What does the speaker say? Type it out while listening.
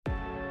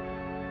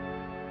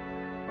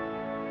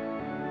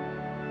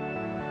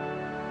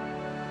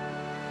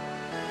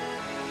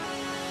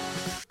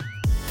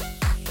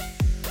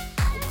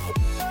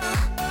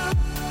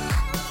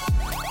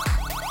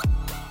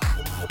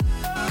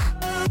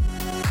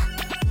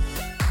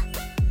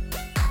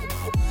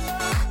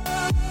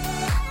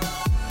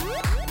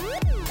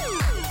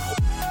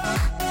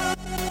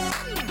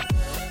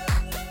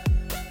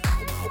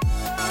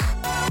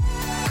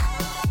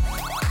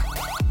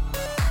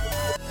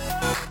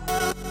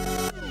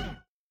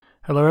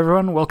Hello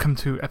everyone, welcome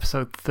to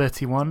episode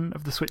 31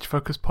 of the Switch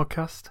Focus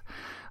podcast.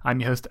 I'm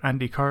your host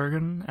Andy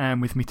Corrigan,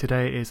 and with me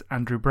today is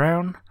Andrew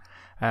Brown.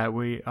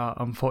 We are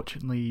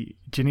unfortunately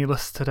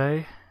Ginny-less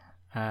today,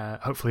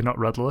 hopefully not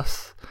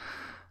rudderless,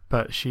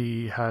 but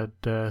she had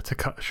to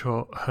cut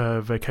short her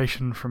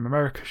vacation from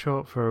America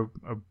short for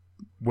a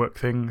work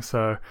thing,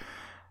 so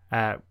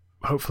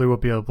hopefully we'll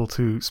be able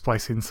to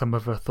splice in some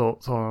of her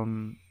thoughts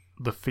on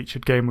the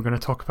featured game we're going to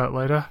talk about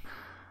later.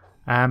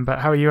 But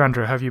how are you,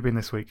 Andrew? How have you been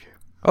this week?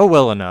 Oh,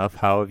 well enough.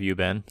 How have you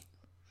been?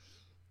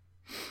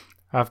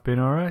 I've been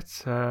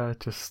alright.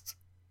 Just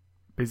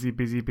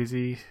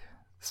busy,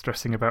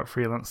 stressing about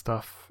freelance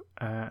stuff,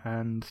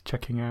 and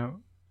checking out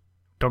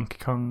Donkey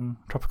Kong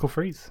Tropical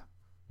Freeze.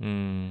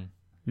 You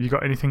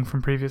got anything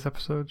from previous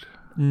episodes?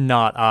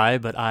 Not I,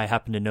 but I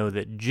happen to know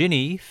that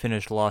Ginny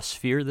finished Lost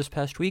Sphere this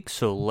past week,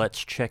 so let's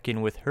check in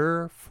with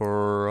her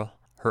for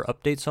her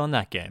updates on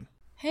that game.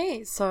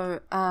 Hey,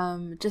 so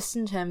just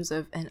in terms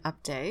of an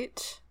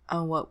update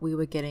on what we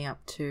were getting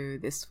up to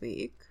this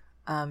week,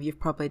 you've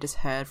probably just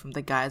heard from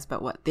the guys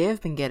about what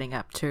they've been getting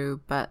up to,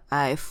 but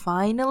I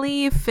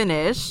finally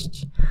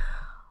finished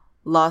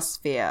Lost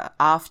Sphere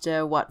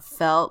after what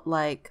felt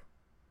like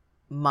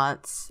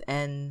months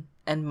and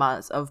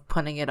months of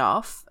putting it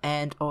off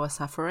and or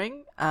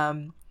suffering.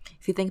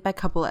 If you think back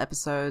a couple of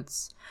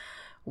episodes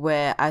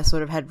where I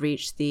sort of had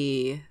reached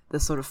the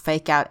sort of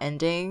fake out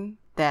ending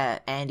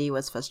that Andy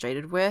was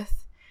frustrated with,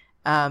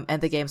 and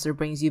the game sort of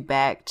brings you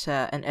back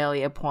to an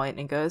earlier point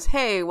and goes,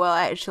 hey, well,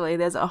 actually,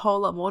 there's a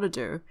whole lot more to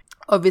do.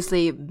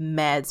 Obviously,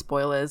 mad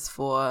spoilers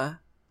for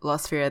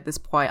Lost Sphere at this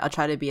point. I'll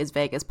try to be as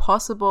vague as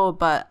possible,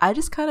 but I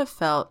just kind of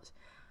felt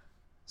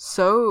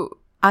so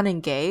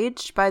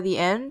unengaged by the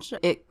end.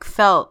 It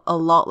felt a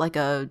lot like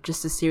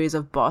just a series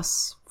of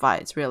boss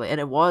fights, really, and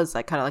it was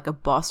like kind of like a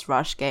boss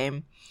rush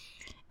game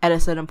at a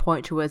certain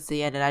point towards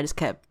the end, and I just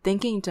kept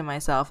thinking to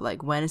myself,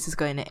 like, when is this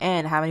going to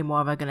end? How many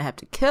more am I going to have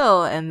to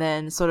kill? And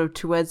then sort of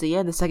towards the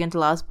end, the second to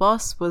last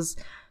boss was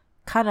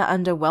kind of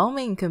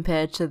underwhelming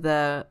compared to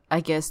the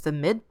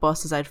mid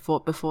bosses I'd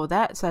fought before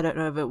that. So I don't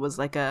know if it was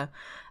like a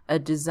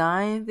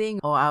design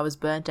thing or I was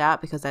burnt out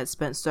because I'd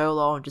spent so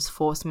long just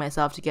forcing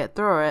myself to get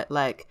through it.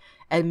 Like,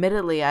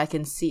 admittedly, I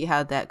can see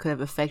how that could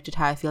have affected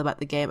how I feel about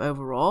the game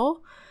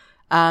overall.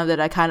 That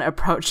I kind of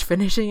approached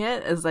finishing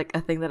it as like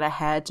a thing that I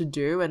had to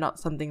do and not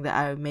something that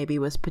I maybe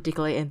was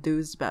particularly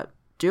enthused about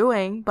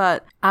doing.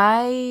 But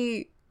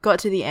I got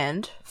to the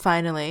end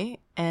finally,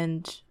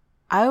 and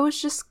I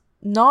was just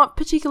not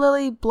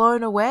particularly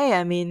blown away.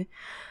 I mean,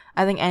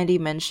 I think Andy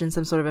mentioned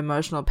some sort of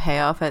emotional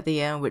payoff at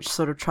the end, which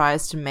sort of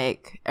tries to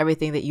make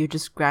everything that you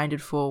just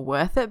grinded for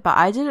worth it, but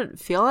I didn't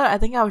feel it. I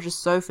think I was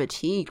just so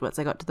fatigued once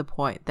I got to the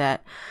point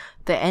that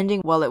the ending,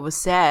 while it was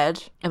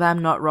sad, if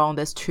I'm not wrong,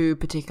 there's two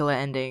particular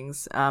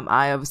endings.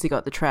 I obviously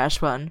got the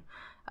trash one,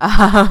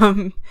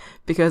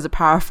 because the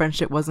power of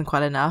friendship wasn't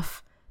quite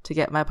enough to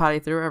get my party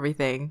through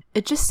everything.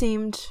 It just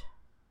seemed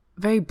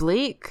very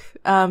bleak.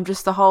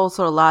 Just the whole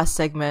sort of last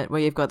segment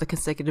where you've got the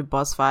consecutive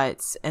boss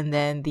fights and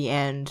then the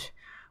end,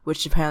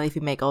 which apparently if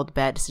you make all the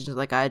bad decisions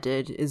like I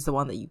did, is the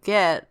one that you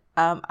get.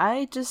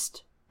 I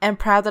just am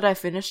proud that I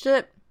finished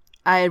it.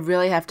 I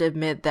really have to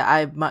admit that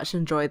I much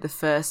enjoyed the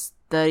first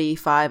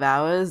 35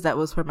 hours. That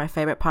was my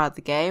favorite part of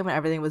the game, when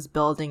everything was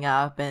building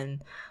up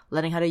and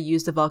learning how to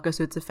use the Vulko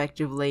suits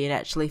effectively and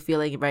actually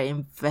feeling very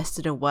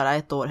invested in what I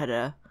thought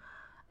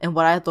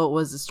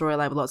was a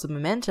storyline with lots of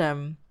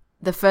momentum.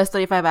 The first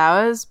 35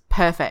 hours,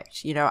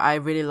 perfect. You know, I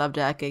really loved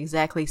it. I could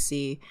exactly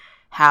see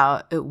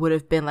how it would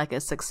have been like a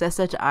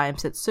successor to I Am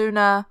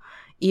Setsuna,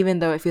 even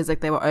though it feels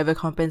like they were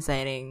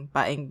overcompensating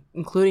by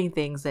including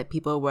things that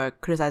people were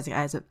criticizing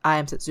I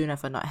Am Setsuna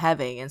for not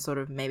having, and sort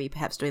of maybe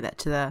perhaps doing that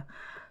to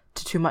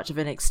too much of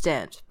an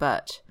extent.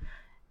 But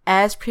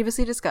as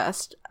previously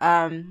discussed,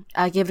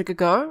 I gave it a good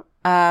go.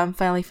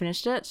 Finally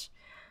finished it.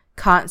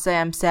 Can't say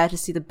I'm sad to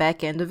see the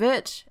back end of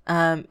it.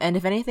 And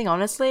if anything,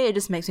 honestly, it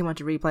just makes me want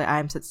to replay I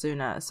Am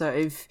Setsuna. So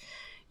if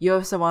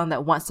you're someone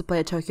that wants to play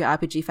a Tokyo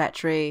RPG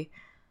Factory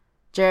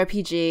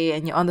JRPG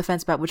and you're on the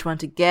fence about which one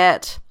to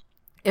get,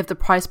 if the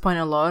price point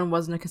alone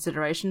wasn't a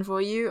consideration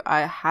for you,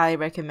 I highly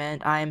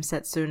recommend I Am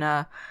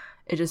Setsuna.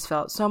 It just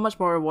felt so much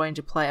more rewarding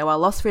to play. While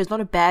Lost Sphere is not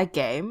a bad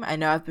game, I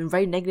know I've been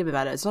very negative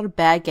about it. It's not a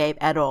bad game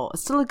at all.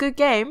 It's still a good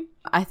game.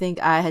 I think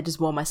I had just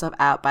worn myself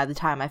out by the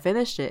time I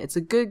finished it. It's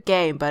a good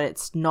game, but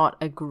it's not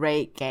a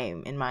great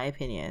game, in my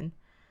opinion.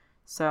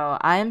 So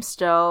I am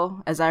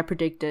still, as I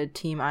predicted,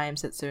 Team I Am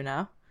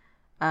Setsuna.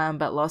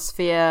 But Lost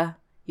Sphere,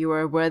 you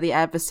were a worthy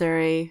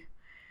adversary.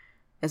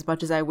 As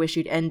much as I wish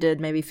you'd ended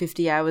maybe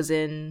 50 hours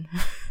in,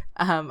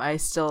 I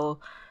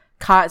still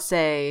can't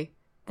say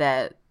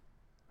that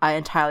I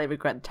entirely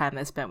regret the time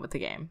I spent with the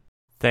game.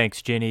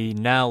 Thanks, Jenny.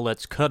 Now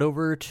let's cut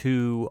over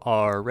to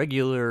our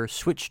regular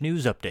Switch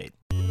news update.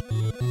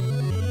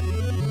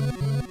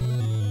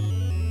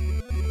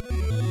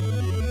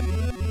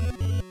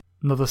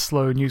 Another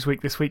slow news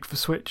week this week for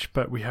Switch,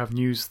 but we have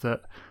news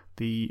that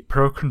the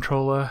Pro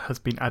Controller has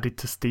been added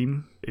to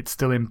Steam. It's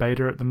still in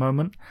beta at the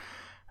moment,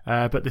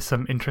 but there's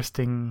some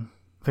interesting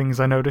things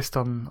I noticed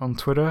on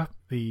Twitter.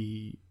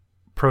 The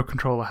Pro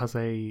Controller has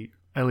a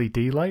LED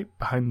light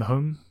behind the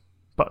home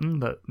button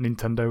that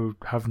Nintendo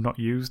have not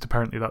used.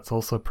 Apparently that's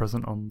also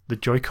present on the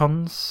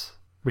Joy-Cons,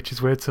 which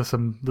is weird. So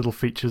some little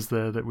features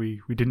there that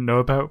we didn't know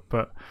about,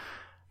 but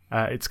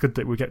it's good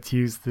that we get to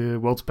use the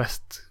world's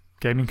best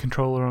gaming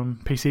controller on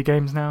PC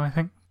games now, I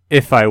think.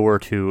 If I were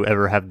to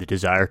ever have the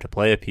desire to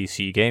play a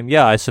PC game,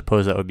 yeah, I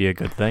suppose that would be a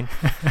good thing.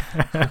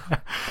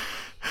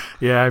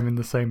 Yeah, I'm in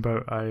the same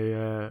boat.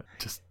 I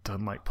just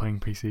don't like playing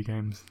PC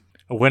games.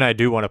 When I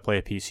do want to play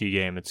a PC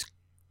game, it's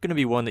going to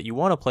be one that you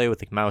want to play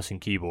with a mouse and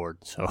keyboard.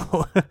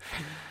 So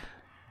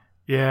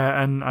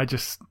yeah, and I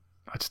just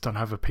don't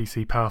have a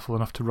PC powerful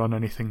enough to run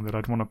anything that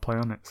I'd want to play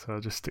on it, so I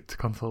just stick to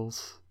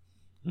consoles.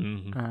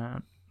 Mm-hmm.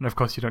 And of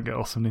course, you don't get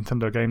awesome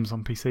Nintendo games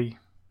on PC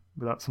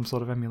without some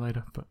sort of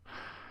emulator. But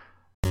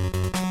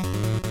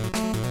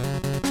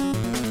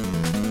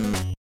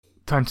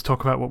time to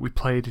talk about what we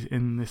played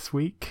in this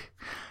week.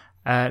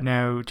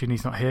 Now,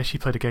 Ginny's not here. She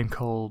played a game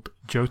called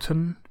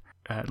Jotun.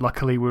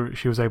 Luckily,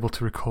 she was able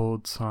to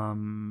record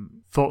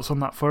some thoughts on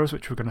that for us,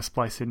 which we're going to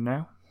splice in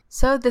now.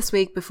 So this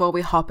week, before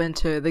we hop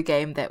into the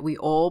game that we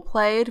all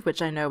played,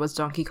 which I know was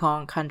Donkey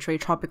Kong Country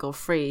Tropical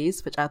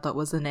Freeze, which I thought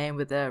was the name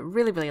with a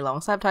really, really long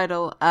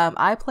subtitle,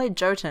 I played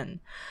Jotun.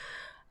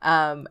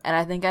 And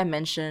I think I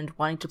mentioned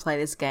wanting to play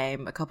this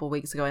game a couple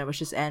weeks ago, and it was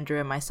just Andrew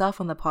and myself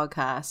on the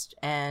podcast,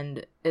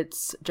 and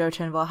it's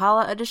Jotun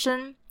Valhalla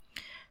Edition.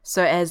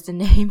 So as the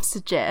name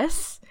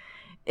suggests,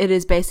 it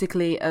is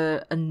basically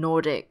a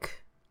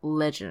Nordic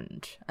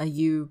legend.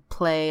 You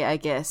play, I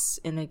guess,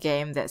 in a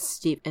game that's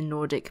steeped in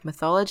Nordic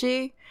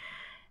mythology,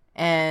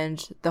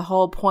 and the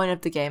whole point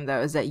of the game,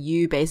 though, is that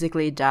you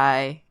basically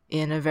die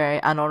in a very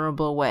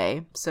unhonorable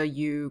way. So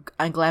you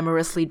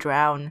unglamorously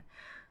drown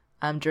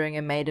during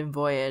a maiden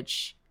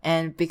voyage.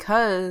 And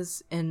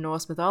because in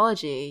Norse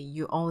mythology,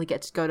 you only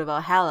get to go to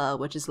Valhalla,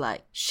 which is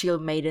like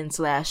Shield Maiden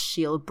 /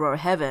 Shield Bro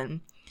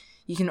Heaven,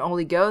 you can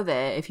only go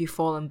there if you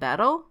fall in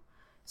battle.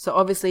 So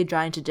obviously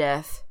drowning to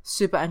death,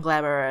 super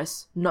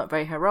unglamorous, not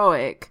very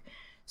heroic.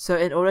 So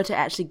in order to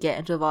actually get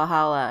into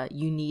Valhalla,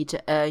 you need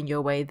to earn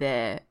your way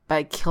there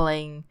by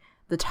killing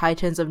the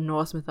titans of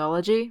Norse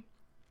mythology.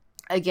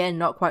 Again,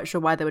 not quite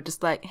sure why they were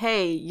just like,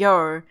 hey,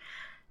 yo,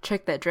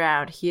 trick that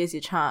drowned, here's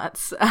your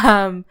chance.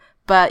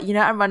 But, you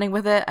know, I'm running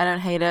with it, I don't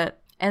hate it.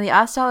 And the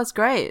art style is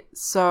great.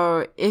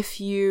 So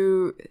if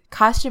you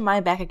cast your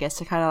mind back, I guess,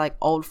 to kind of like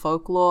old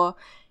folklore,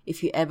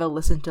 if you ever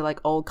listen to like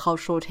old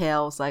cultural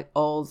tales, like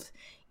old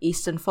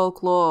Eastern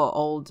folklore, or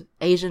old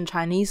Asian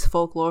Chinese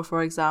folklore,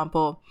 for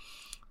example,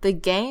 the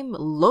game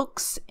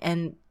looks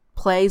and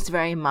plays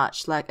very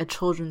much like a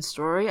children's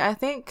story, I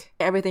think.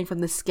 Everything from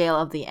the scale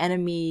of the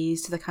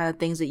enemies to the kind of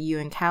things that you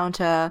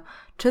encounter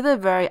to the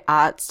very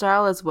art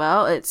style as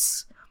well.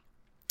 It's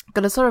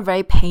got a sort of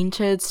very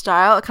painted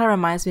style. It kind of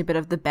reminds me a bit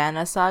of the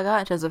Banner Saga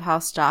in terms of how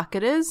stark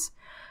it is,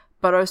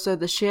 but also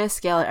the sheer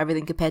scale of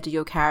everything compared to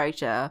your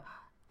character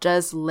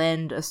does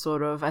lend a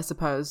sort of, I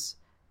suppose,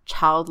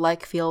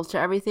 childlike feel to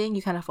everything.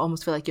 You kind of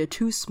almost feel like you're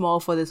too small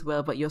for this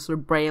world, but you're sort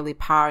of bravely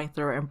powering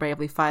through it and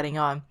bravely fighting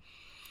on.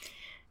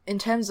 In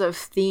terms of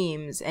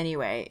themes,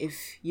 anyway,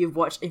 if you've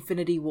watched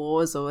Infinity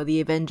Wars or the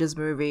Avengers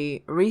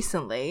movie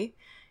recently,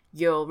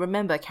 you'll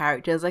remember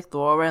characters like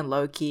Thor and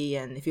Loki,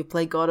 and if you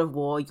play God of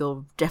War,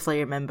 you'll definitely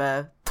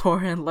remember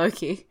Thor and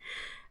Loki,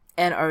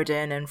 and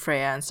Odin and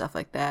Freya and stuff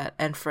like that,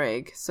 and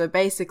Frigg. So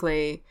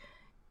basically,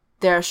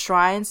 there are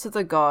shrines to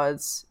the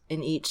gods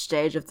in each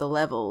stage of the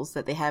levels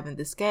that they have in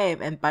this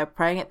game, and by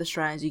praying at the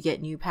shrines, you get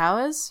new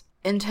powers.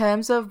 In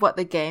terms of what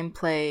the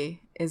gameplay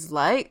is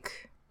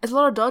like, it's a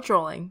lot of dodge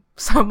rolling.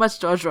 So much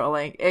dodge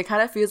rolling. It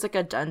kind of feels like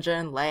a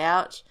dungeon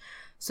layout.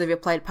 So if you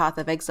played Path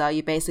of Exile,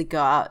 you basically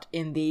go out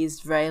in these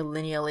very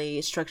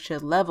linearly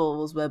structured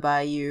levels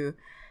whereby you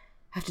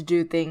have to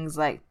do things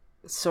like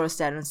sort of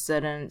stand in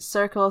certain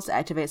circles to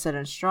activate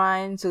certain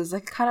shrines. So there's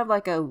like kind of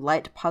like a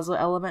light puzzle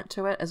element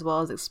to it as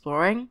well as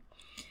exploring.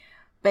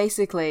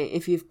 Basically,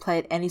 if you've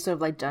played any sort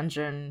of like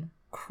dungeon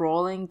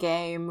crawling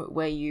game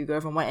where you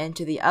go from one end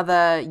to the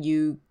other,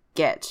 you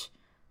get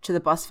to the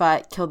boss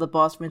fight, kill the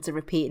boss, rinse and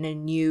repeat in a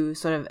new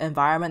sort of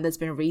environment that's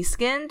been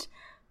reskinned,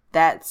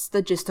 that's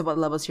the gist of what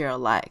levels here are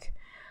like.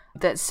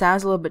 That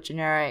sounds a little bit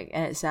generic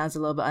and it sounds a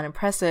little bit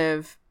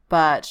unimpressive,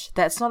 but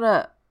that's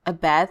not a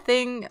bad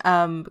thing.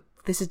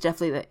 This is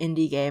definitely the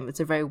indie game. It's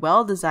a very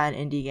well-designed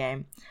indie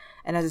game.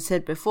 And as I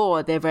said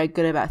before, they're very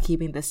good about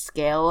keeping the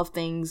scale of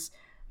things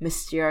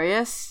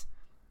mysterious,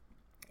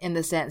 in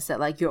the sense that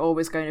like you're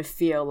always going to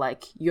feel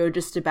like you're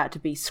just about to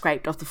be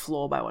scraped off the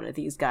floor by one of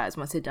these guys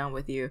once they're done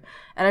with you.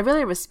 And I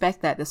really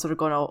respect that they're sort of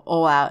going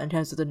all out in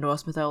terms of the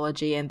Norse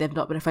mythology, and they've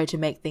not been afraid to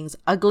make things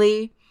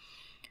ugly.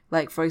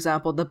 Like, for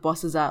example, the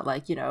bosses aren't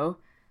like, you know,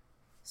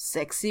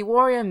 sexy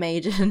warrior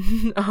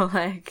maiden or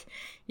like,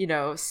 you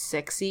know,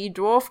 sexy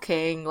dwarf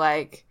king.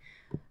 Like,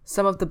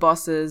 some of the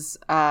bosses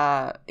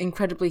are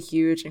incredibly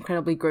huge,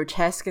 incredibly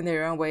grotesque in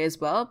their own way as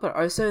well, but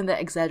also in the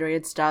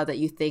exaggerated style that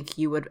you think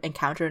you would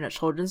encounter in a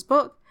children's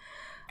book.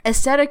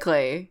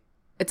 Aesthetically,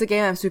 it's a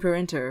game I'm super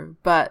into,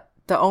 but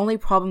The only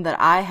problem that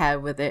I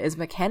have with it is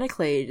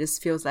mechanically it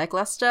just feels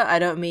lackluster. I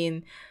don't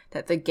mean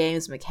that the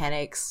game's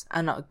mechanics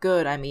are not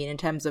good. I mean, in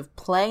terms of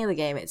playing the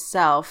game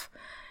itself,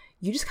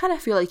 you just kind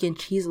of feel like you can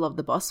cheese a lot of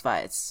the boss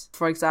fights.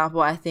 For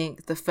example, I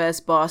think the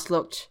first boss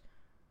looked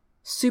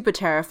super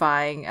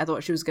terrifying. I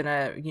thought she was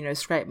gonna,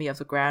 scrape me off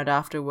the ground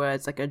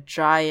afterwards, like a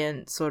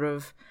giant sort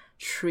of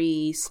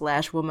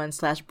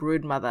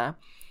tree/woman/broodmother.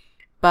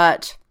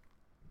 But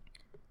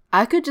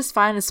I could just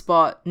find a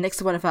spot next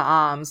to one of her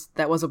arms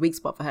that was a weak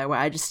spot for her where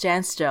I just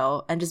stand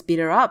still and just beat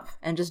her up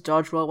and just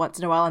dodge roll once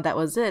in a while, and that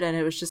was it. And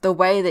it was just the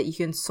way that you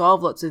can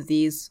solve lots of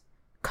these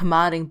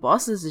commanding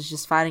bosses is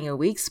just finding a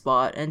weak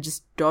spot and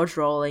just dodge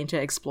rolling to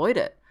exploit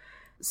it.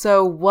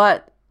 So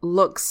what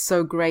looks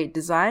so great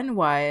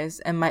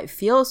design-wise and might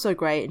feel so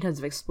great in terms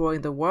of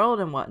exploring the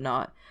world and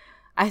whatnot,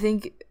 I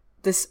think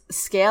this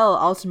scale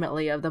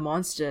ultimately of the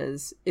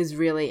monsters is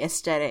really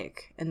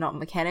aesthetic and not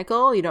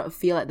mechanical. You don't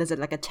feel like there's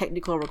a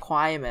technical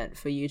requirement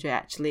for you to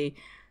actually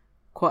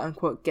quote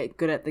unquote get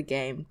good at the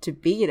game to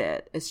beat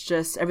it. It's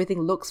just everything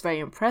looks very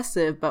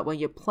impressive, but when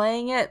you're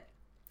playing it,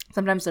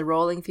 sometimes the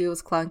rolling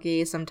feels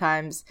clunky,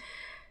 sometimes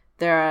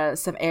there are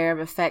some area of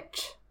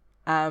effect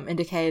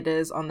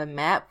indicators on the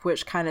map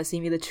which kind of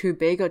seem either too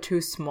big or too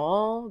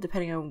small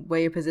depending on where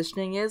your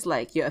positioning is.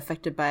 Like you're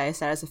affected by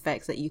status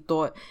effects that you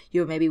thought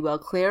you were maybe well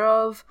clear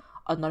of,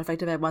 or not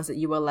affected by ones that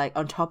you were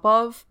on top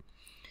of.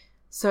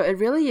 So it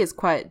really is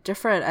quite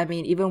different. I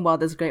mean, even while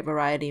there's great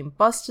variety in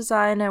boss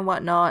design and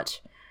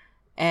whatnot,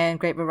 and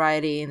great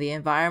variety in the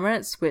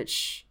environments,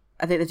 which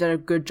I think they've done a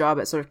good job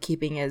at sort of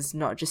keeping as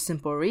not just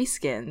simple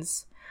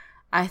reskins,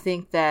 I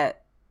think that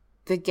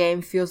the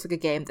game feels like a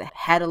game that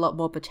had a lot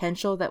more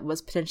potential that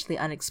was potentially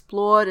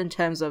unexplored in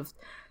terms of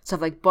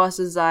stuff like boss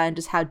design,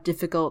 just how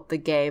difficult the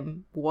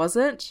game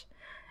wasn't.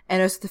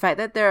 And also the fact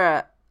that there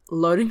are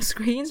loading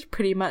screens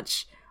pretty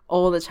much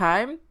all the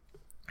time.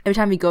 Every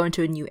time you go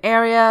into a new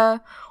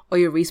area or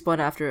you respawn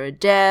after a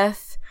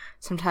death,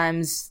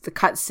 sometimes the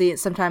cutscenes,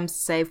 sometimes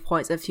save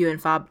points are few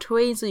and far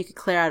between, so you could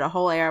clear out a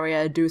whole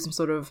area, do some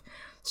sort of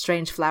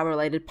strange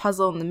flower-related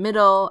puzzle in the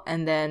middle,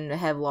 and then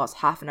have lost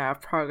half an hour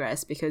of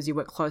progress because you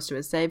were close to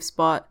a save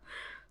spot.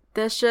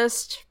 There's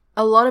just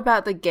a lot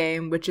about the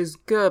game which is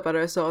good, but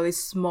also all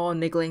these small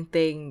niggling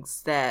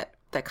things that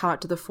come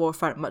up to the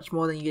forefront much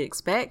more than you'd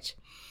expect.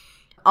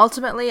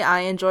 Ultimately,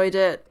 I enjoyed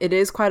it. It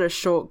is quite a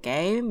short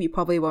game. You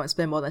probably won't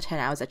spend more than 10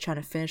 hours at trying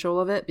to finish all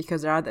of it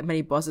because there aren't that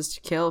many bosses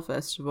to kill,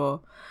 first of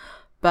all.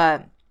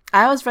 But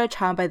I was very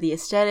charmed by the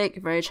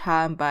aesthetic, very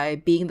charmed by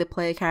being the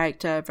player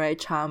character, very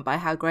charmed by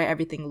how great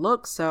everything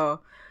looks. So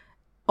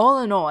all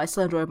in all, I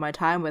still enjoyed my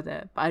time with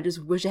it, but I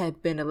just wish it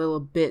had been a little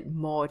bit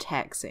more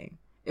taxing.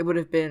 It would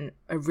have been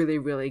a really,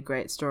 really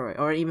great story,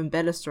 or an even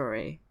better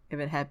story if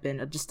it had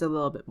been just a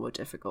little bit more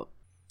difficult.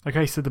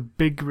 Okay, so the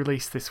big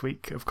release this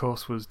week, of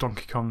course, was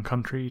Donkey Kong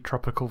Country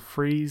Tropical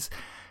Freeze.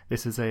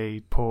 This is a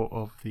port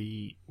of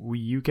the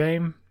Wii U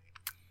game.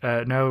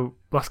 Now,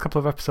 last couple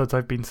of episodes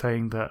I've been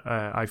saying that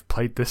I've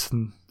played this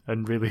and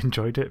really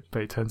enjoyed it,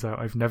 but it turns out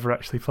I've never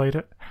actually played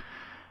it.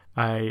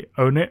 I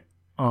own it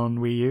on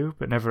Wii U,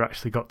 but never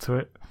actually got to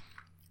it.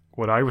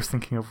 What I was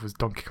thinking of was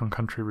Donkey Kong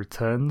Country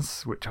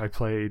Returns, which I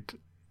played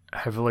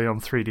heavily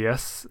on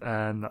 3DS,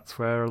 and that's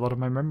where a lot of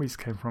my memories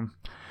came from.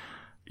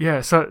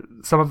 Yeah, so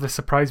some of this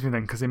surprised me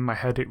then, because in my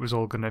head it was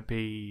all going to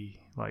be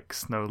like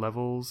snow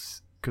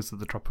levels because of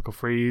the tropical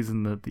freeze,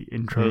 and the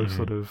intro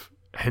sort of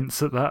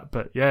hints at that.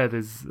 But yeah,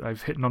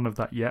 I've hit none of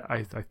that yet.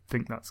 I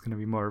think that's going to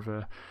be more of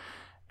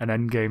an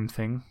end game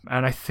thing,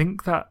 and I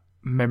think that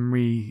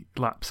memory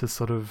lapse has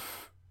sort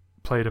of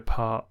played a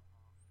part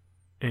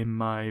in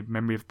my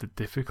memory of the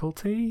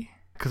difficulty,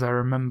 because I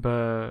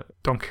remember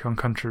Donkey Kong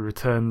Country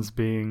Returns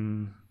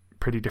being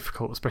pretty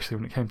difficult, especially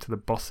when it came to the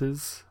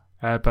bosses.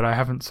 But I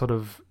haven't sort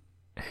of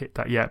hit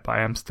that yet, but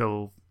I am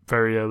still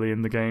very early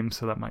in the game,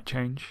 so that might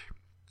change.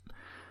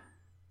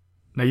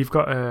 Now, you've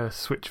got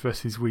Switch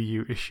versus Wii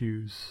U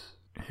issues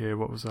here.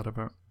 What was that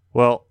about?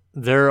 Well,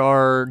 there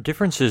are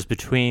differences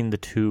between the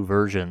two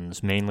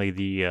versions, mainly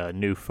the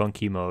new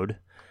funky mode,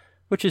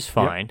 which is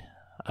fine.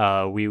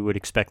 Yep. We would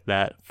expect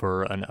that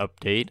for an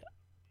update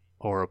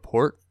or a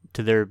port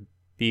to there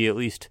be at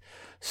least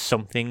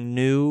something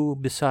new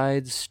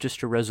besides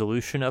just a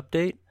resolution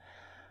update.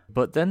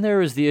 But then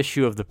there is the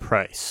issue of the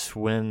price.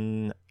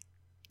 When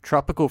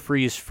Tropical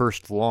Freeze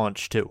first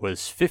launched, it was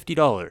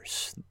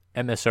 $50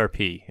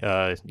 MSRP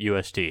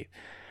USD.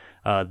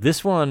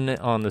 This one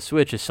on the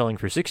Switch is selling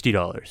for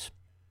 $60.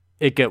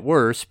 It get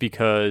worse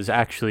because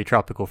actually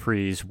Tropical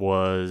Freeze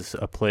was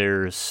a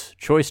player's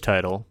choice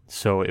title,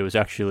 so it was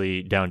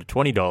actually down to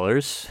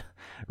 $20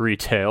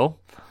 retail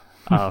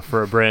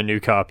for a brand new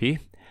copy.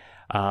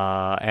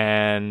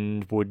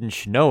 And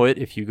wouldn't you know it,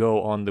 if you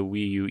go on the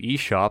Wii U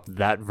eShop,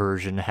 that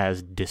version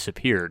has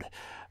disappeared.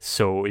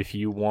 So if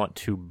you want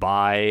to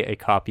buy a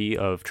copy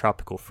of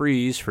Tropical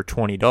Freeze for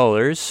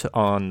 $20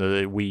 on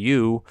the Wii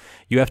U,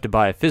 you have to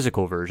buy a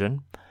physical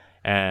version,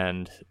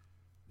 and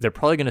they're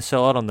probably going to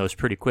sell out on those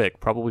pretty quick.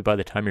 Probably by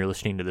the time you're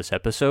listening to this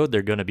episode,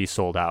 they're going to be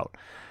sold out.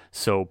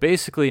 So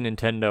basically,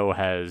 Nintendo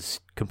has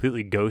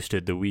completely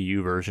ghosted the Wii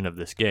U version of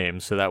this game,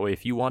 so that way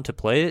if you want to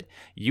play it,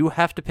 you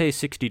have to pay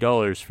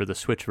 $60 for the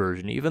Switch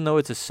version, even though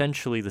it's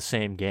essentially the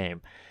same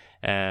game.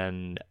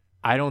 And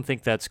I don't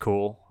think that's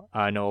cool.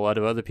 I know a lot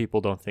of other people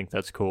don't think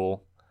that's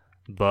cool,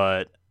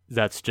 but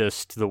that's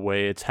just the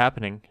way it's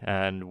happening,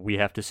 and we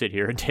have to sit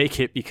here and take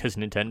it because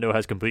Nintendo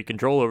has complete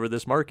control over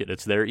this market.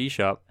 It's their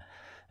eShop.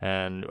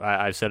 And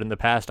I've said in the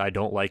past, I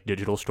don't like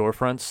digital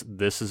storefronts.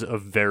 This is a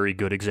very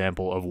good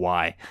example of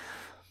why.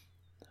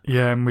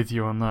 Yeah, I'm with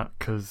you on that,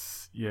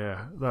 because,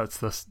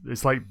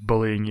 it's like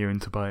bullying you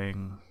into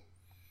buying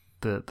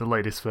the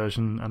latest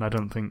version, and I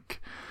don't think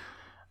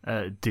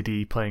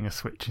Diddy playing a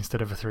Switch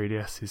instead of a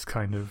 3DS is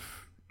kind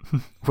of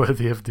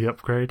worthy of the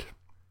upgrade.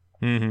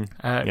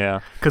 Yeah.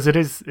 Because it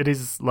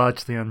is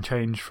largely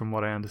unchanged from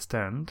what I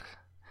understand.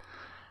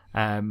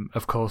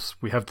 Of course,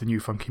 we have the new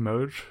Funky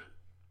Mode,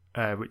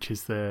 which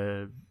is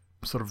the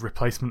sort of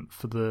replacement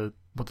for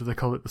what do they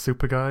call it, the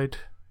Super Guide?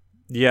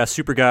 Yeah,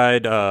 Super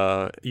Guide,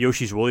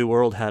 Yoshi's Woolly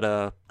World had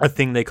a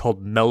thing they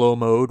called Mellow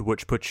Mode,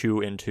 which puts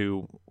you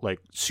into like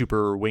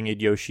super winged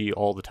Yoshi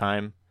all the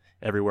time,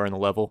 everywhere in the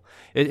level.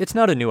 It's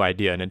not a new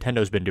idea.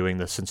 Nintendo's been doing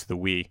this since the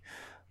Wii,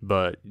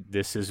 but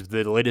this is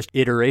the latest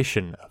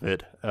iteration of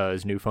it,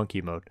 is new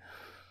Funky Mode.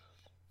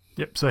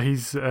 Yep, so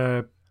he's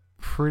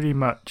pretty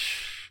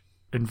much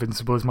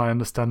invincible is my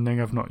understanding.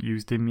 I've not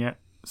used him yet.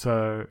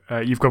 So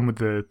you've gone with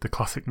the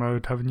classic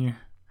mode, haven't you?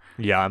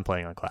 Yeah, I'm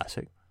playing on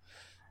classic.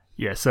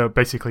 Yeah, so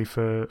basically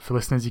for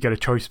listeners, you get a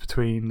choice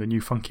between the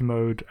new Funky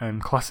Mode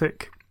and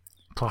classic.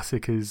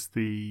 Classic is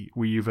the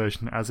Wii U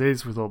version as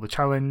is with all the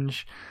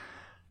challenge.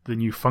 The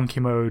new Funky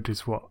Mode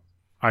is what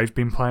I've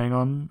been playing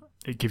on.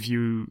 It gives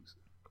you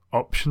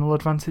optional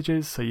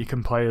advantages, so you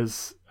can play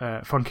as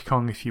Funky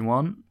Kong if you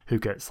want, who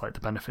gets like the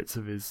benefits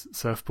of his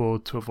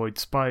surfboard to avoid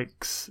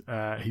spikes.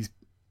 He's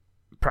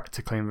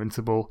practically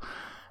invincible.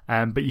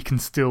 But you can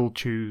still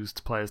choose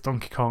to play as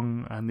Donkey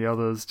Kong and the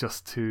others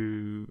just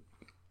to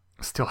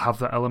still have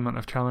that element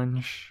of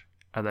challenge,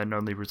 and then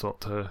only resort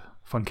to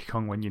Funky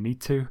Kong when you need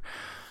to.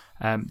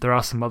 There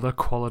are some other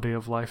quality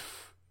of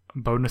life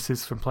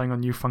bonuses from playing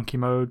on new Funky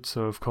Mode.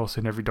 So, of course,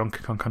 in every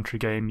Donkey Kong Country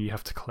game, you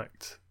have to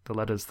collect the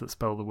letters that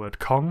spell the word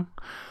Kong.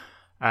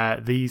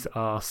 These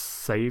are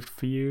saved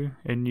for you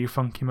in new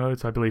Funky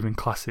Modes. I believe in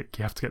Classic,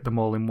 you have to get them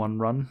all in one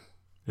run.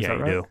 Is that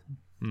right? You do.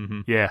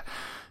 Mm-hmm. Yeah.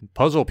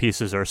 Puzzle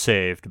pieces are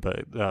saved,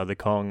 but the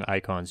Kong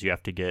icons, you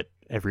have to get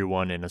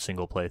everyone in a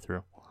single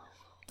playthrough.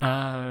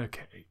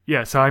 Okay.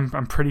 Yeah, so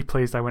I'm pretty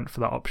pleased I went for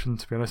that option,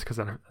 to be honest, because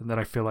then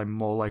I feel I'm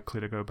more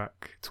likely to go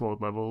back to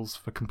old levels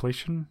for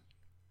completion.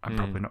 I'm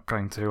probably not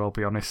going to, I'll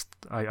be honest.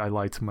 I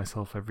lie to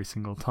myself every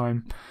single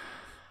time.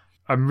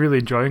 I'm really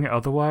enjoying it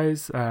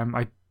otherwise. I'm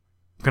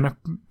going to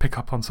pick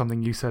up on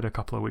something you said a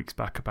couple of weeks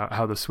back about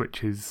how the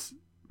Switch is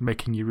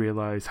making you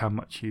realise how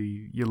much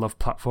you love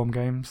platform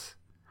games.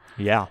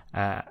 Yeah.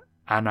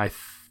 And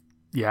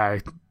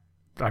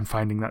I'm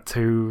finding that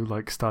too.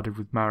 Like, started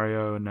with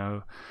Mario and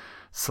now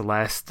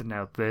Celeste and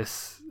now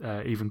this.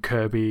 Even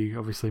Kirby,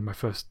 obviously my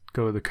first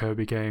go of the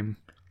Kirby game.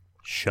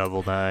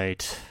 Shovel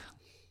Knight.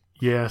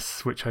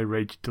 Yes, which I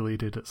rage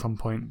deleted at some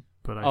point.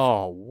 But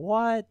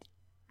what?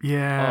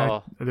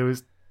 Yeah, there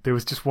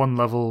was just one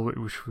level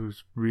which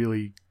was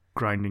really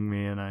grinding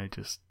me, and I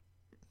just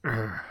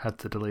had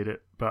to delete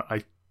it. But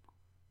I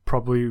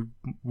probably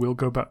will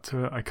go back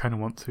to it. I kind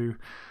of want to.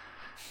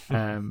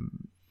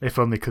 If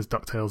only because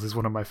DuckTales is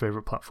one of my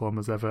favourite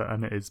platformers ever,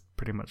 and it is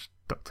pretty much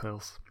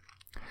DuckTales.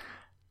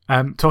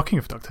 Talking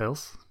of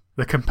DuckTales,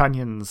 the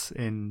companions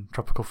in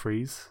Tropical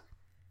Freeze.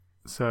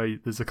 So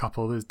there's a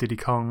couple. There's Diddy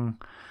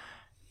Kong.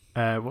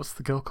 What's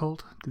the girl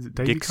called? Is it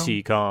Daisy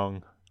Dixie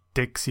Kong?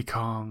 Dixie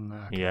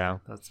Kong. Okay, yeah.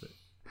 That's it.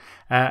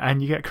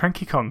 And you get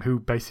Cranky Kong, who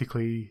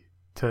basically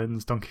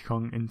turns Donkey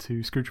Kong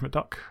into Scrooge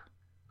McDuck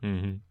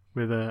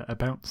with a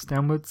bounce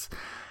downwards.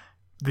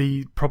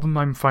 The problem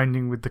I'm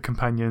finding with the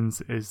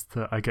companions is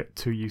that I get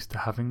too used to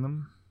having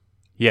them.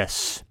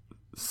 Yes.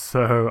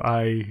 So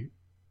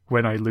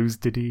when I lose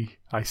Diddy,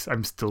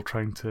 I'm still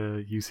trying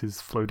to use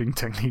his floating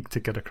technique to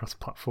get across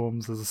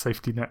platforms as a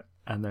safety net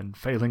and then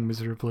failing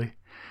miserably.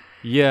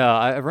 Yeah,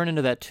 I've run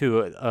into that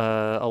too.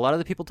 A lot of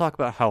the people talk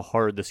about how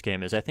hard this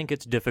game is. I think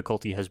its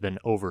difficulty has been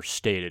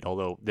overstated,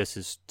 although this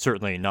is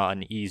certainly not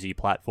an easy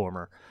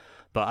platformer.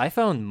 But I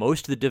found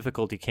most of the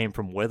difficulty came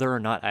from whether or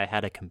not I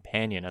had a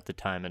companion at the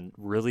time. And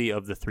really,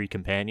 of the three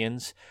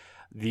companions,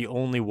 the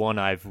only one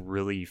I've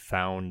really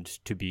found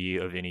to be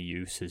of any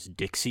use is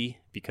Dixie,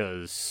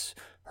 because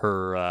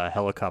her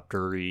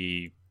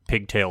helicopter-y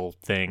pigtail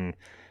thing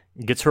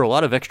gets her a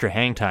lot of extra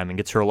hang time and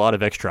gets her a lot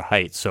of extra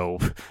height. So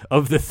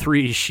of the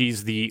three,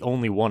 she's the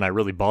only one I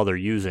really bother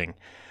using.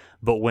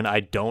 But when I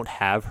don't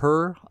have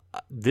her,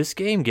 this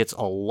game gets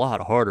a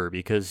lot harder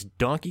because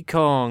Donkey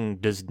Kong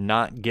does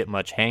not get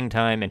much hang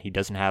time and he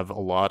doesn't have a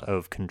lot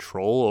of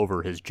control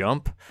over his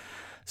jump.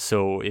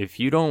 So if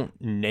you don't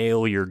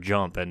nail your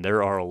jump, and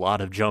there are a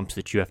lot of jumps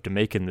that you have to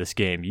make in this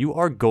game, you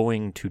are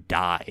going to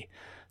die.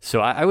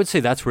 So I would say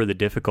that's where the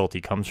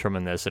difficulty comes from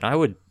in this, and I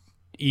would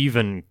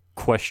even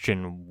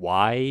question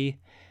why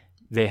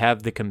they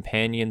have the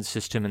companion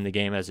system in the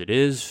game as it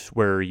is,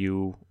 where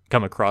you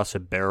come across a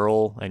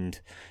barrel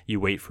and you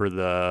wait for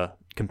the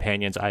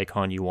companion's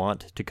icon you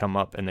want to come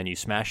up and then you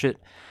smash it.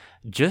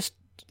 Just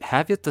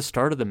have it at the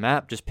start of the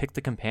map, just pick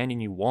the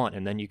companion you want,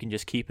 and then you can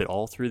just keep it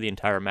all through the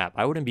entire map.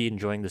 I wouldn't be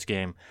enjoying this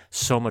game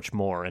so much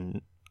more,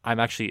 and I'm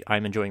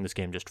enjoying this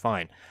game just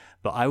fine.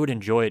 But I would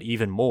enjoy it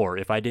even more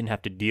if I didn't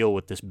have to deal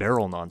with this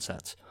barrel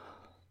nonsense.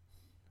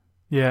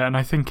 Yeah, and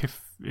I think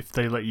if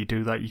they let you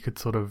do that, you could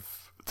sort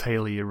of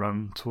tailor your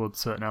run towards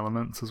certain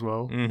elements as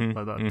well.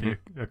 Like that'd be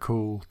a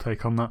cool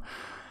take on that.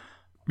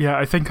 Yeah,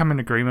 I think I'm in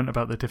agreement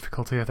about the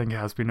difficulty. I think it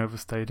has been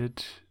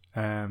overstated.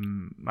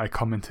 I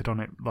commented on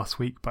it last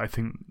week, but I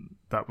think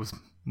that was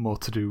more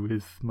to do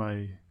with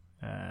my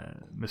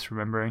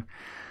misremembering.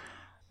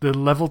 The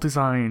level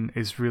design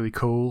is really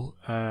cool,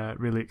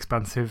 really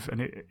expansive,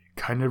 and it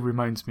kind of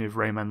reminds me of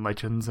Rayman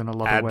Legends in a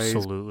lot of ways.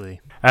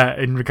 Absolutely.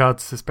 In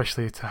regards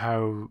especially to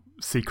how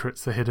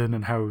secrets are hidden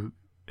and how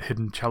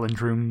hidden challenge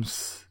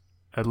rooms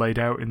are laid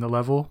out in the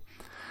level.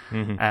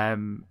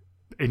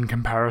 In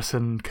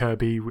comparison,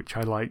 Kirby, which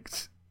I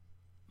liked,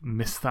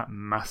 missed that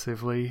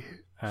massively.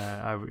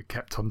 I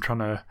kept on trying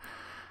to,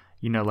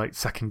 like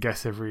second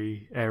guess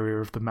every area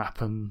of the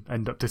map and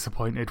end up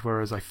disappointed,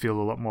 whereas I feel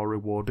a lot more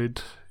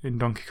rewarded in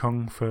Donkey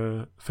Kong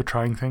for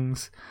trying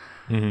things.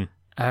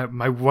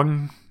 My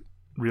one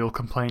real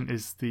complaint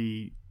is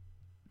the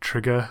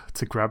trigger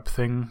to grab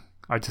thing.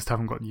 I just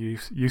haven't gotten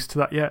used to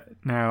that yet.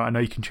 Now, I know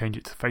you can change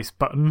it to face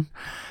button,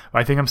 but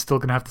I think I'm still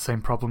going to have the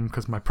same problem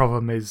because my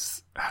problem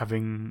is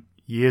having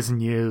years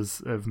and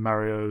years of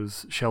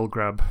Mario's shell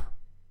grab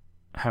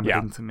hammered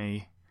into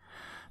me.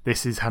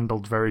 This is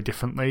handled very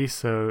differently,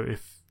 so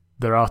if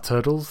there are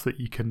turtles that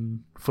you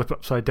can flip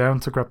upside down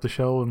to grab the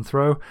shell and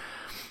throw,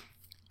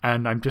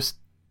 and I'm just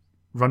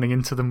running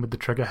into them with the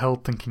trigger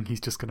held thinking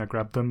he's just going to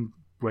grab them,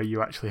 where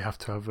you actually have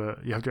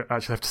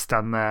to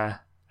stand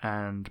there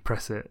and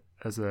press it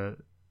as a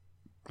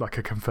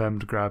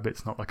confirmed grab.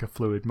 It's not like a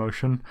fluid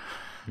motion.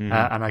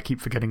 And I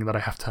keep forgetting that I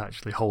have to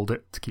actually hold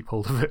it to keep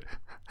hold of it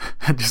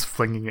and just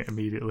flinging it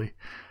immediately.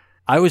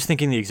 I was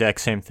thinking the exact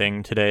same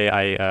thing today.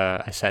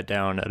 I sat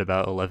down at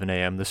about 11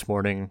 a.m. this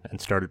morning and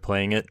started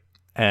playing it,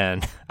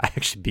 and I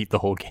actually beat the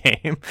whole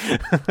game.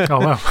 Oh,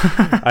 wow.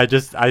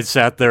 I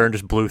sat there and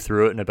just blew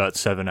through it in about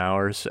 7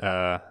 hours.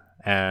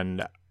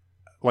 And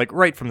like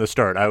right from the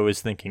start, I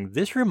was thinking,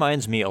 this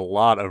reminds me a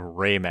lot of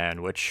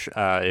Rayman, which,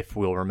 if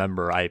we'll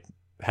remember, I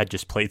had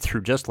just played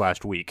through just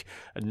last week.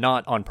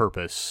 Not on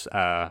purpose.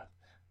 That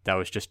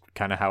was just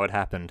kind of how it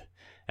happened.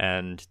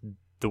 And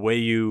the way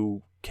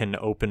you can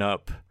open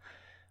up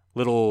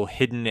little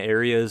hidden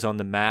areas on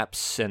the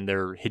maps, and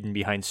they're hidden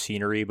behind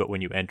scenery, but when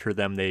you enter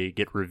them, they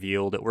get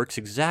revealed. It works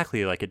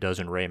exactly like it does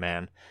in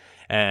Rayman.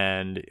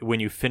 And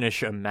when you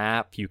finish a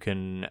map, you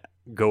can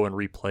go and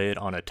replay it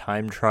on a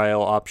time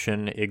trial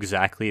option,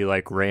 exactly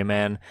like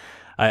Rayman.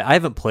 I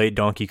haven't played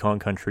Donkey Kong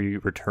Country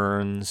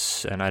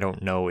Returns, and I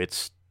don't know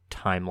its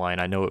timeline.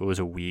 I know it was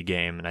a Wii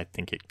game, and I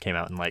think it came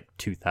out in like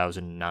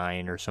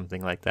 2009 or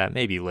something like that,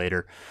 maybe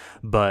later.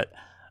 But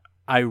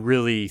I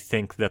really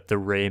think that the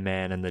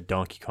Rayman and the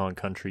Donkey Kong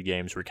Country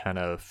games were kind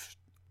of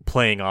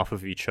playing off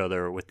of each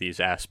other with these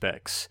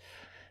aspects.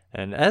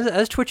 And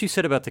as to what you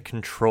said about the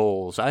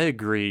controls, I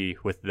agree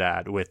with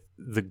that, with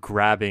the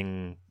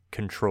grabbing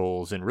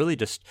controls and really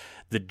just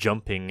the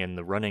jumping and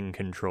the running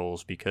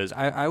controls, because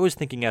I was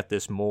thinking at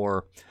this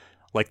more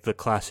like the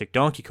classic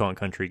Donkey Kong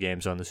Country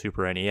games on the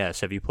Super NES.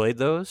 Have you played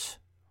those?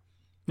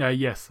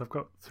 Yes, I've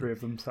got 3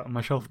 of them sat on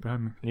my shelf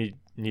behind me.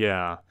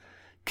 Yeah.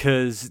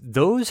 Because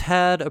those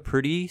had a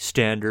pretty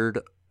standard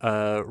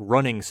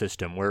running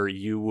system where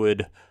you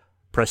would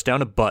press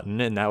down a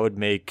button and that would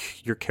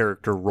make your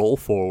character roll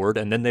forward,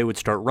 and then they would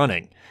start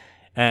running.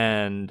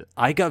 And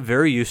I got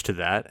very used to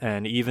that,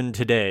 and even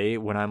today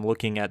when I'm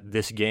looking at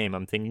this game,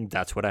 I'm thinking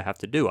that's what I have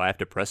to do. I have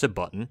to press a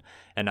button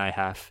and I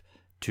have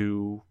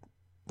to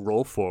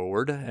roll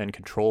forward and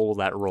control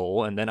that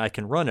roll, and then I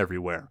can run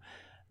everywhere.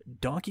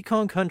 Donkey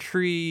Kong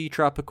Country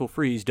Tropical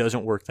Freeze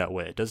doesn't work that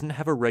way. It doesn't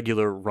have a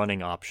regular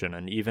running option,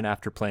 and even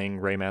after playing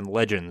Rayman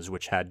Legends,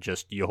 which had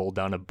just you hold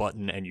down a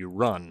button and you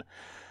run,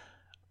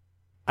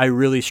 I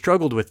really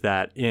struggled with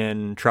that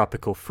in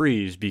Tropical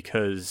Freeze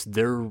because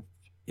there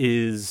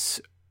is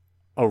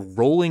a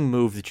rolling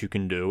move that you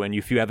can do, and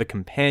if you have a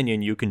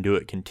companion, you can do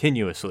it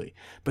continuously.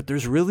 But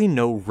there's really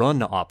no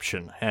run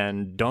option,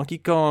 and Donkey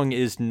Kong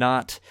is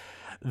not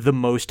the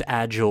most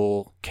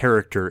agile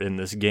character in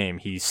this game.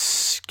 He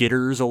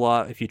skitters a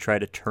lot if you try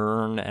to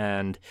turn,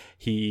 and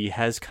he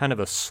has kind of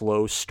a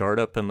slow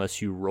startup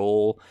unless you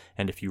roll,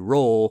 and if you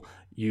roll,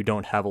 you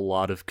don't have a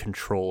lot of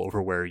control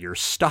over where you're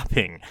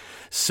stopping.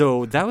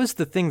 So that was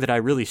the thing that I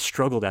really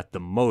struggled at the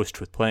most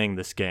with playing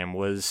this game,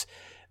 was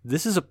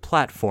this is a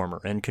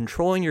platformer, and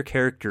controlling your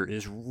character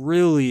is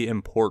really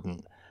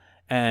important.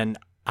 And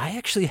I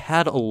actually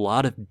had a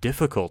lot of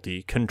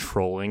difficulty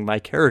controlling my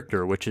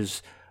character, which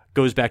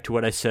goes back to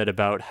what I said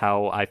about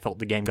how I felt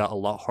the game got a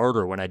lot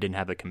harder when I didn't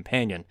have a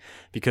companion.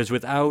 Because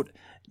without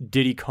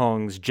Diddy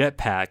Kong's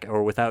jetpack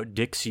or without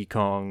Dixie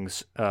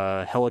Kong's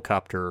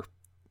helicopter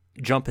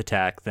jump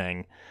attack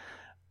thing,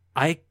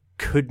 I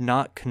could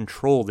not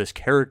control this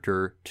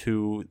character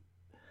to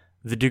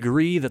the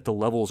degree that the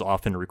levels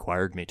often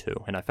required me to,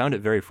 and I found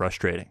it very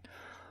frustrating.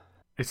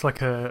 It's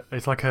like an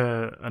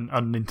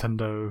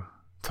un-Nintendo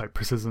type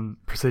precision,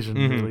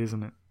 really,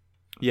 isn't it?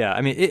 Yeah,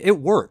 I mean, it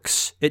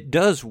works. It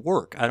does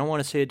work. I don't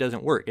want to say it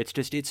doesn't work. It's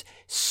just, it's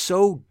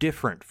so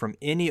different from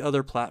any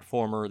other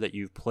platformer that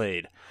you've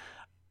played.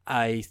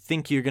 I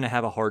think you're going to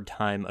have a hard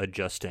time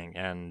adjusting,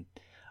 and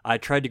I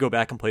tried to go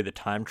back and play the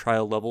time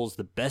trial levels.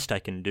 The best I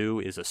can do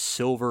is a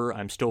silver.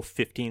 I'm still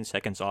 15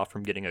 seconds off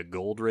from getting a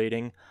gold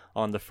rating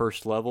on the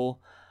first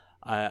level.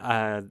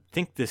 I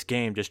think this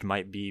game just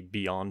might be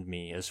beyond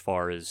me as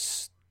far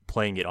as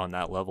playing it on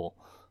that level,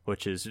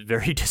 which is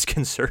very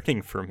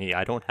disconcerting for me.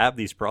 I don't have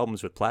these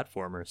problems with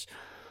platformers.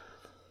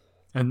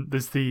 And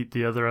there's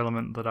the other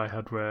element that I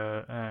had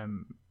where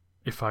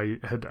if I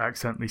had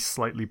accidentally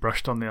slightly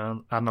brushed on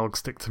the analog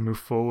stick to move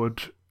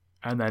forward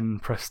and then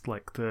pressed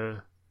like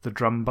the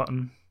drum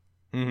button,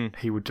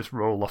 he would just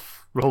roll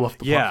off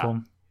the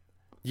platform.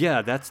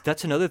 Yeah,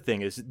 that's another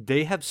thing, is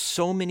they have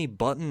so many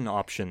button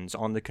options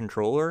on the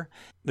controller.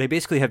 They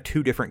basically have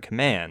two different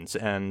commands,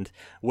 and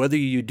whether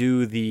you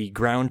do the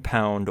ground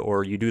pound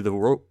or you do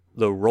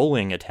the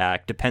rolling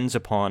attack depends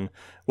upon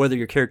whether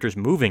your character's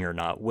moving or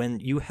not. When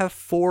you have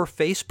 4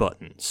 face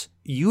buttons,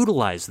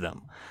 utilize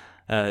them.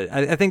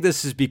 I think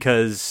this is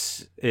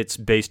because it's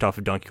based off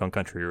of Donkey Kong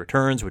Country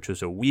Returns, which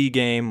was a Wii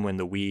game when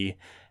the Wii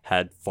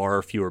had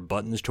far fewer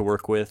buttons to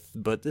work with,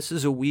 but this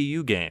is a Wii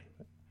U game,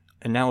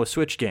 and now a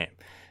Switch game.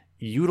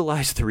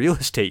 Utilize the real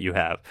estate you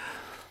have.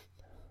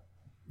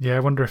 Yeah,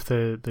 I wonder if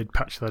they'd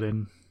patch that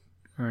in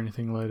or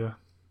anything later.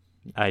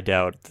 I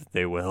doubt that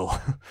they will.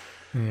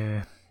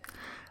 Yeah.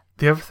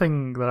 The other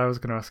thing that I was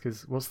going to ask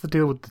is, what's the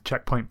deal with the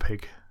checkpoint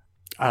pig?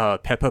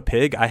 Peppa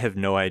Pig? I have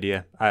no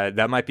idea.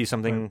 That might be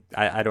something,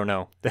 I don't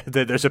know.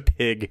 There's a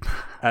pig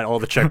at all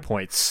the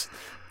checkpoints.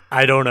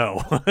 I don't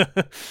know.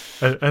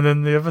 And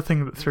then the other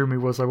thing that threw me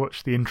was I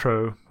watched the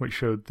intro, which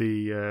showed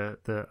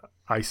the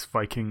Ice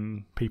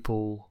Viking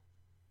people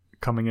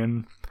coming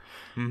in,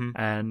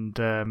 and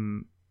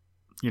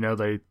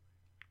they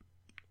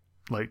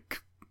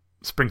like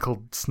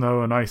sprinkled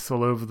snow and ice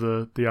all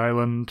over the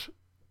island,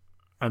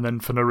 and then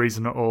for no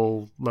reason at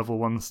all, level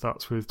 1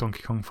 starts with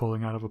Donkey Kong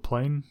falling out of a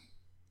plane.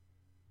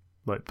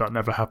 Like, that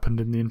never happened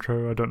in the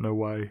intro. I don't know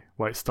why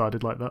it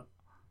started like that.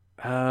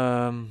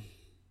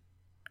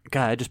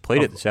 God, I just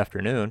played it this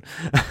afternoon.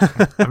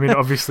 I mean,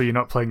 obviously you're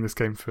not playing this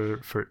game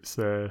for its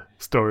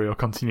story or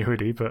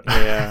continuity, but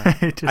yeah,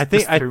 it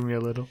just threw me a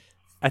little.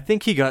 I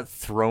think he got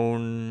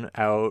thrown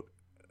out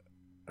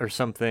or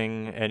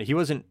something, and he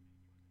wasn't...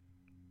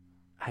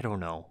 I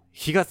don't know.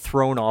 He got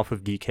thrown off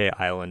of DK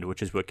Island,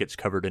 which is what gets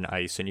covered in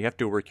ice, and you have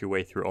to work your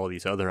way through all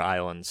these other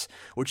islands,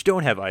 which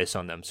don't have ice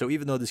on them. So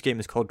even though this game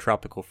is called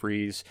Tropical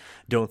Freeze,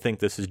 don't think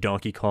this is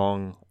Donkey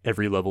Kong.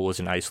 Every level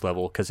is an ice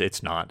level, because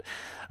it's not.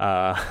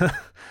 But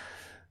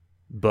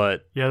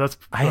yeah,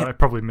 I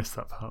probably missed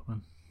that part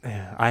then.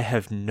 I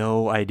have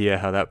no idea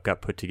how that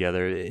got put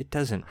together. It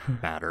doesn't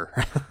matter.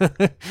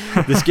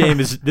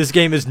 This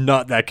game is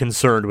not that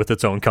concerned with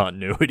its own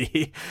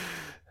continuity.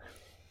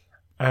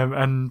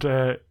 And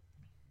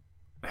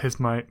here's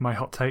my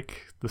hot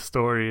take. The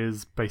story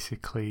is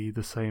basically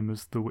the same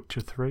as The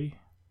Witcher 3.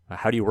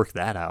 How do you work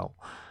that out?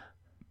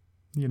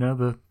 You know,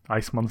 the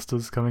ice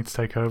monsters coming to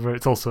take over.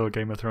 It's also a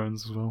Game of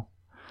Thrones as well.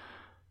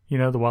 You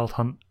know, the Wild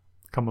Hunt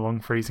come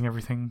along, freezing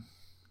everything.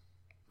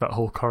 That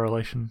whole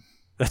correlation.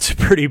 That's a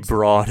pretty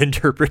broad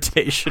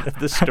interpretation of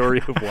the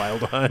story of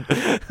Wild Hunt.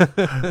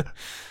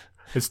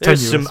 It's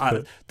tenuous,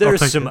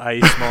 there's some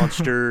ice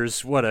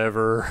monsters,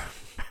 whatever.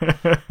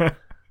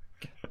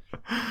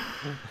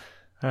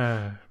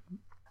 As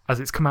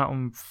it's come out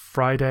on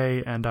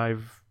Friday and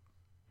I've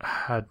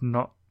had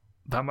not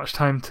that much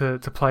time to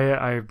play it,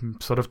 I'm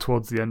sort of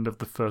towards the end of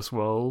the first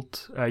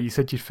world. You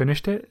said you'd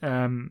finished it.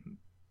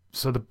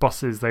 So the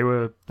bosses, they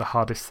were the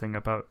hardest thing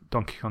about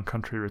Donkey Kong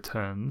Country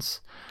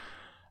Returns.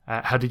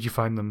 How did you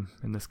find them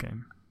in this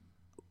game?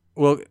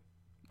 Well,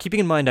 keeping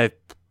in mind I've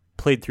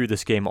played through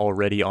this game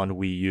already on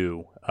Wii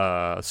U,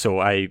 so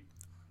I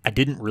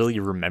didn't really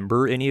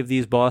remember any of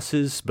these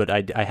bosses, but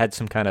I had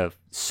some kind of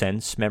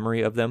sense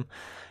memory of them.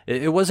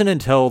 It wasn't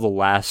until the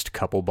last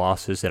couple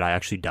bosses that I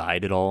actually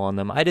died at all on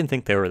them. I didn't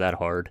think they were that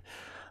hard,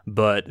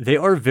 but they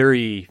are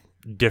very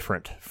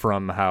different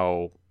from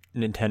how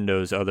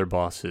Nintendo's other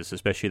bosses,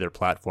 especially their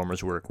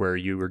platformers, work, where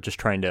you were just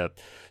trying to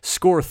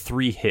score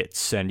 3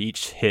 hits and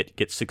each hit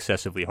gets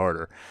successively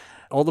harder.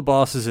 All the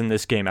bosses in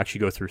this game actually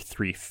go through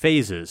 3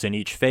 phases, and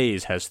each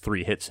phase has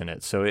 3 hits in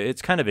it, so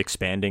it's kind of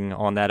expanding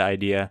on that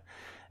idea.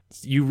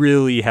 You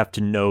really have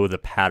to know the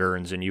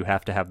patterns, and you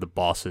have to have the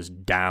bosses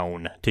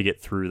down to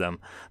get through them,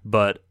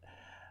 but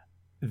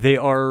they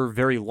are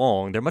very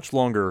long. They're much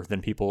longer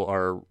than people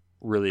are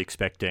really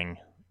expecting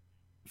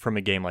from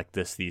a game like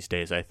this these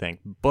days, I think.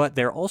 But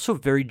they're also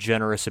very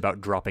generous about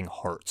dropping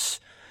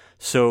hearts.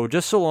 So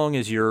just so long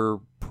as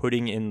you're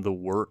putting in the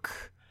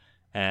work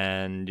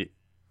and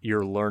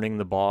you're learning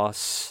the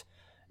boss.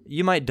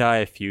 You might die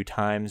a few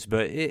times,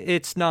 but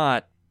it's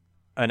not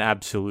an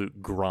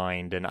absolute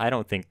grind, and I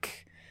don't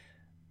think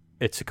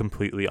it's a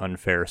completely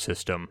unfair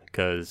system,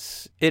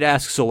 because it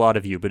asks a lot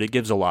of you, but it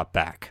gives a lot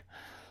back.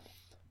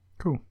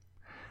 Cool.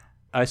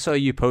 I saw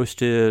you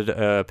posted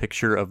a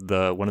picture of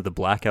one of the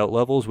Blackout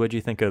levels. What did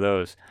you think of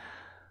those?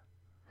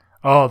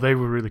 Oh, they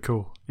were really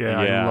cool. Yeah.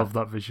 I Yeah. love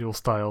that visual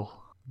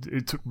style.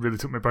 It really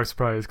took me by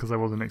surprise because I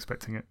wasn't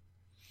expecting it.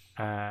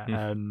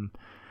 And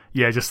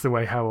yeah, just the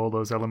way how all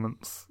those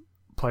elements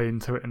play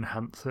into it,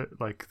 enhance it,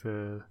 like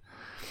the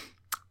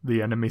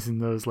enemies in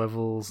those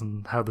levels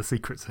and how the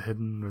secrets are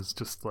hidden was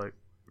just like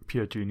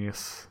pure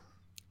genius.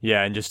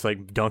 Yeah, and just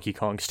like Donkey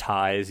Kong's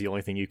tie is the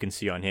only thing you can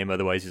see on him,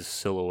 otherwise his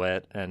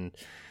silhouette, and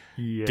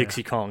Yeah.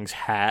 Dixie Kong's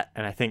hat,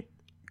 and I think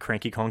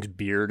Cranky Kong's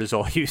beard is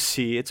all you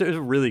see. It's a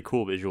really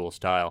cool visual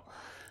style.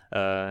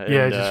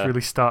 Just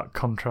really stark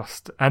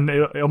contrast. And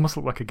it almost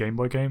looked like a Game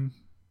Boy game.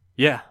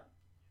 Yeah.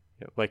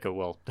 Like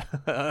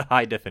a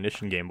high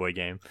definition Game Boy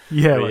game.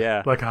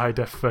 Yeah, But like a high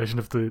def version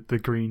of the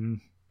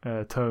green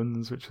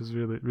tones, which was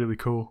really, really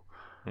cool.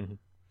 Mm-hmm.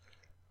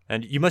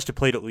 And you must have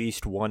played at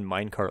least one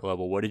minecart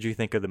level. What did you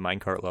think of the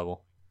minecart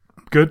level?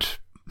 Good.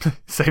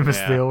 Same as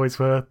they Yeah. always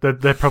were.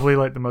 They're probably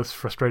like the most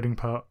frustrating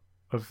part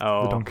of the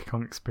Oh. Donkey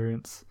Kong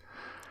experience.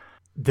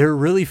 They're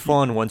really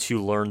fun once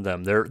you learn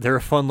them. They're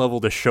a fun level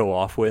to show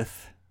off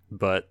with,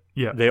 but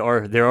Yeah. they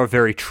are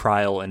very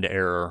trial and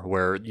error,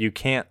 where you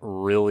can't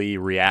really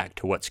react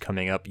to what's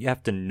coming up. You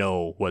have to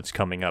know what's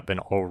coming up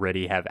and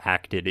already have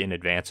acted in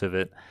advance of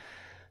it.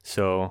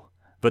 So,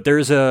 but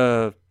there's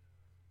a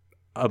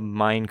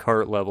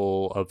minecart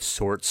level of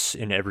sorts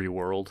in every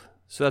world,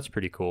 so that's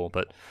pretty cool.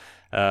 But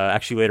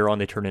actually later on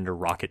they turn into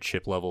rocket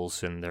ship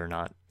levels, and they're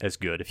not as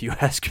good if you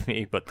ask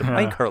me. But the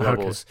minecart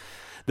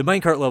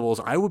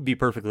levels, I would be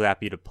perfectly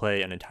happy to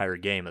play an entire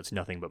game that's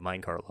nothing but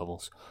minecart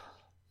levels.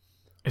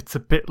 It's a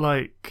bit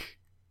like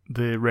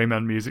the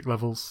Rayman music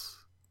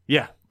levels,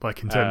 Yeah,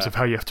 like in terms of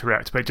how you have to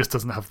react, but it just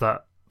doesn't have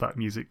that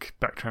music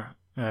background.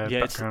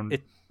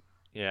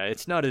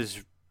 It's not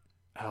as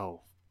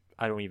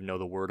I don't even know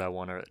the word I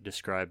want to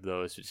describe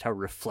those. It's how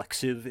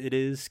reflexive it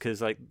is,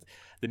 because like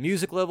the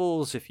music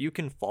levels, if you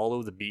can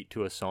follow the beat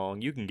to a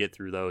song, you can get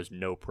through those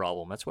no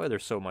problem. That's why they're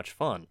so much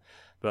fun.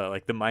 But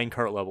like the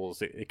minecart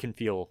levels, it can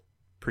feel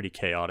pretty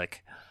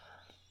chaotic.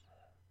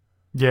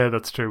 Yeah,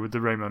 that's true. With the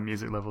Rayman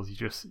music levels,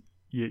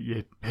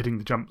 you're hitting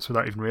the jumps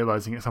without even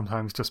realizing it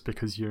sometimes, just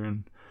because you're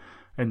in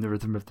the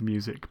rhythm of the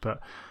music.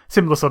 But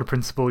similar sort of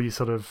principle. You're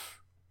sort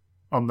of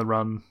on the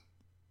run.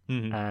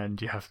 Mm-hmm.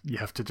 And you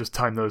have to just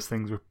time those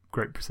things with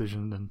great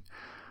precision, and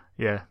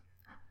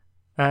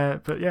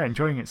but yeah,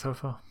 enjoying it so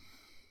far.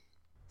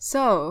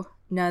 So,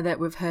 now that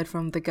we've heard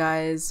from the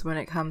guys when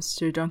it comes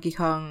to Donkey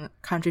Kong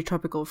Country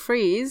Tropical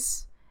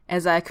Freeze,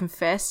 as I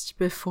confessed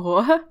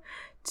before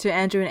to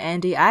Andrew and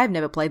Andy, I've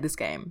never played this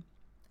game.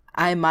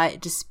 I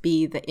might just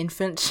be the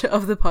infant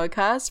of the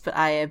podcast, but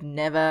I have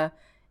never,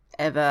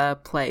 ever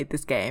played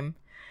this game.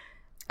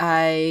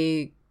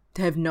 I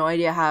have no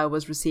idea how it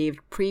was received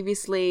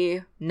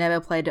previously, never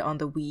played it on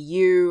the Wii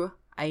U.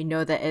 I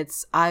know that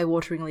it's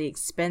eye-wateringly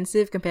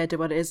expensive compared to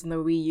what it is on the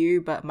Wii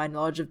U, but my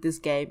knowledge of this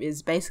game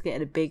is basically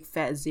at a big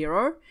fat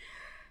zero.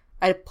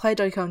 I played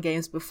Donkey Kong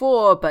games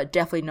before, but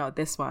definitely not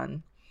this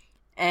one.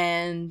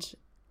 And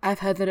I've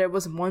heard that it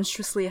was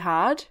monstrously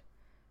hard,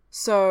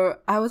 so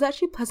I was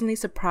actually pleasantly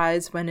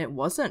surprised when it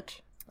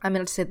wasn't. I mean,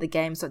 not to say the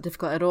game's not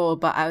difficult at all,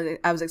 but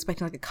I was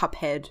expecting like a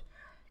Cuphead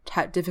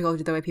type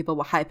difficulty, the way people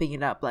were hyping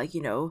it up, like,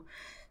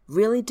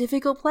 really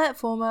difficult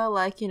platformer,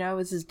 like,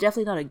 this is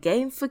definitely not a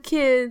game for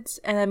kids.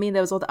 And I mean,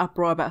 there was all the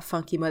uproar about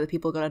funky mode that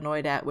people got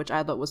annoyed at, which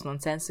I thought was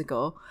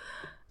nonsensical.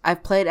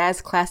 I've played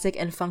as classic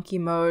and funky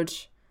mode,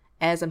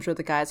 as I'm sure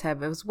the guys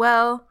have as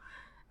well.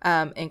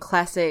 In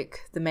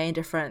classic, the main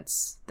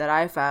difference that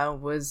I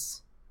found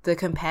was the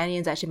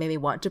companions actually made me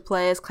want to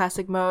play as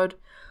classic mode.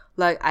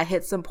 Like, I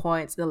hit some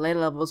points in the later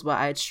levels where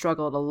I had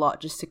struggled a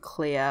lot just to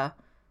clear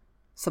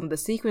some of the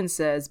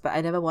sequences, but I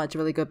never wanted to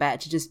really go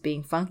back to just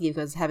being funky,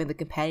 because having the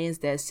companions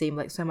there seemed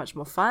like so much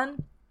more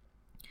fun.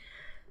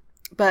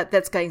 But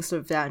that's getting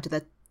sort of down to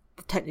the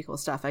technical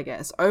stuff, I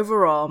guess.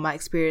 Overall, my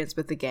experience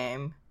with the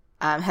game,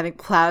 having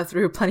plowed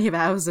through plenty of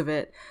hours of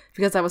it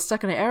because I was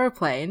stuck in an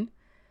aeroplane,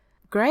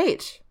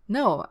 great.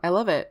 No, I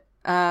love it.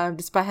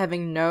 Despite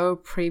having no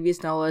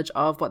previous knowledge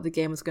of what the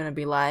game was going to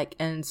be like,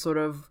 and sort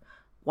of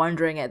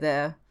wondering at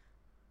the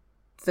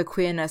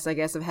queerness, I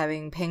guess, of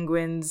having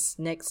penguins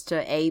next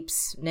to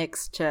apes,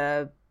 next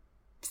to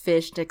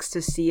fish, next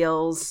to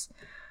seals,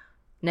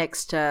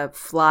 next to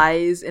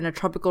flies in a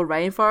tropical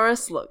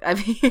rainforest. Look, I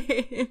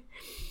mean,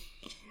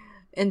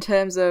 in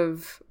terms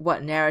of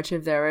what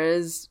narrative there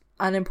is,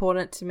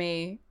 unimportant to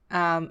me.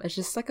 It's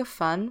just like a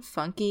fun,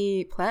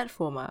 funky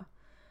platformer.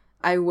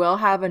 I will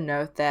have a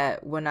note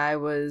that when I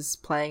was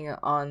playing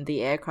on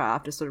the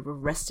aircraft, just sort of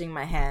resting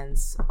my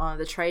hands on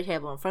the tray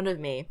table in front of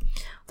me,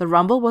 the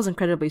rumble was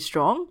incredibly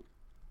strong.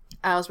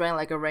 I was wearing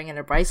like a ring and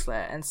a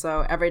bracelet, and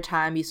so every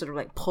time you sort of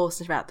like pull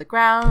stuff out the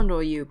ground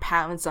or you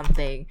pound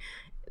something,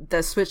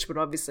 the Switch would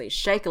obviously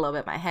shake a little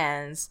bit, my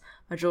hands,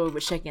 my jaw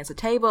would shake against the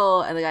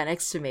table, and the guy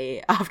next to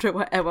me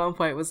at one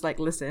point was like,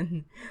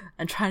 listen,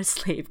 I'm trying to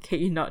sleep, can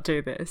you not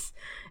do this?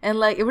 And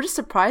like, it was just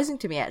surprising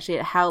to me actually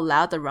at how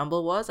loud the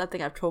rumble was. I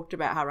think I've talked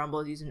about how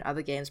rumble is used in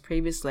other games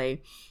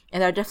previously,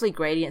 and there are definitely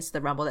gradients to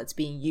the rumble that's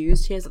being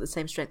used here. It's not the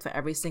same strength for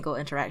every single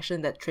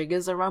interaction that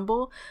triggers a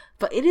rumble,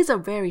 but it is a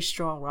very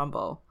strong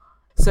rumble.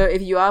 So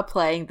if you are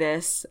playing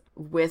this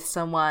with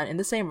someone in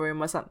the same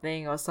room or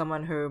something, or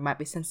someone who might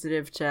be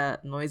sensitive to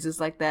noises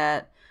like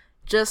that,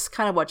 just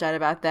kind of watch out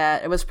about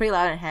that. It was pretty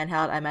loud in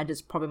handheld. I imagine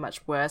it's probably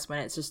much worse when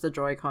it's just the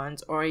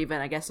Joy-Cons or even,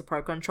 I guess, the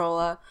Pro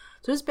Controller.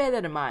 So just bear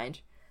that in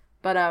mind.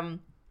 But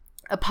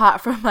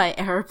apart from my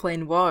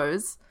aeroplane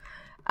woes,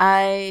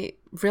 I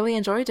really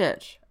enjoyed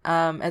it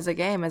as a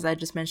game, as I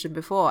just mentioned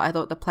before. I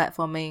thought the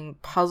platforming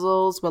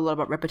puzzles were a lot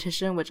about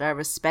repetition, which I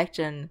respect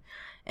and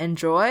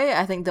enjoy.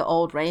 I think the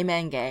old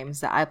Rayman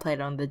games that I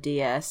played on the the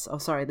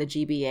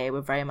GBA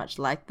were very much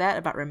like that,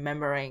 about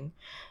remembering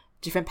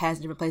different paths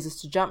and different places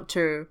to jump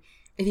to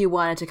if you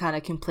wanted to kind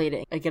of complete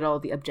it and get all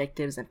the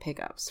objectives and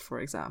pickups, for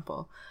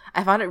example.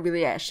 I found it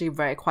really actually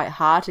quite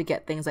hard to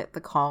get things like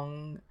the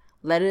Kong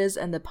letters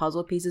and the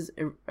puzzle pieces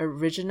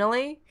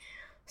originally.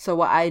 So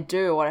what I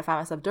found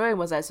myself doing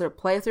was I sort of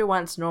play through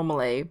once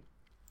normally,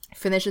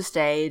 finish a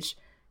stage,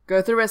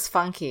 go through as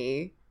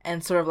Funky,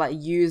 and sort of like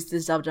use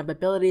his double jump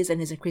abilities and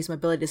his increased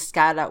mobility to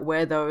scout out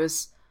where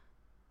those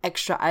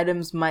extra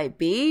items might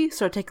be,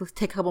 sort of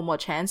take a couple more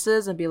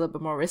chances and be a little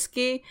bit more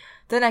risky.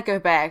 Then I go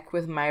back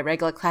with my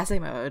regular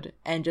classic mode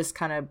and just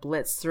kind of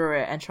blitz through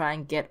it and try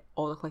and get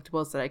all the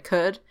collectibles that I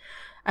could.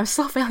 I'm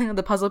still failing on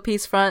the puzzle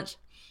piece front,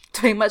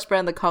 doing much better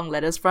on the Kong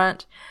letters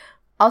front.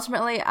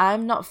 Ultimately,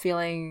 I'm not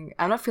feeling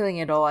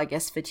at all, I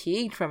guess,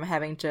 fatigued from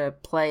having to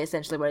play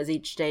essentially what is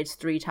each stage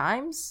 3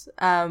 times.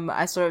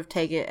 I sort of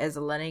take it as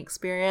a learning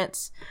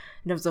experience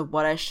in terms of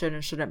what I should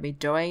and shouldn't be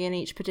doing in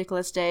each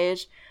particular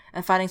stage,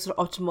 and finding sort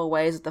of optimal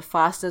ways that the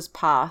fastest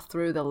path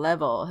through the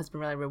level has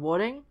been really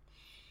rewarding.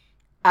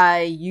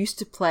 I used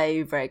to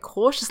play very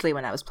cautiously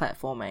when I was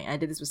platforming. I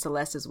did this with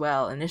Celeste as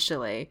well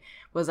initially,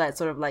 was that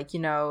sort of like,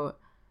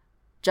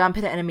 jump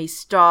at an enemy,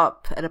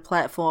 stop at a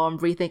platform,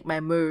 rethink my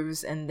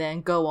moves, and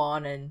then go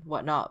on and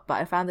whatnot. But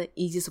I found the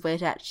easiest way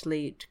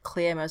to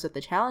clear most of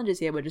the challenges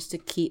here were just to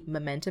keep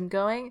momentum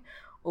going.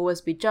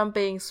 Always be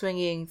jumping,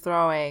 swinging,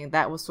 throwing.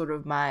 That was sort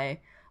of my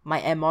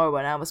MO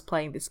when I was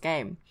playing this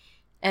game.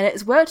 And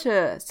it's worked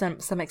to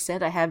some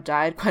extent. I have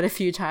died quite a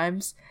few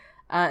times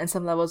in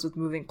some levels with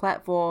moving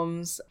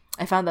platforms.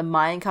 I found the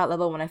minecart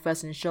level when I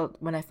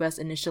first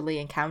initially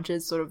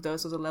encountered sort of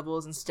those sorts of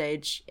levels in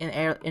stage in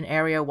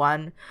area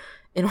 1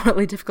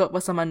 inordinately difficult for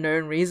some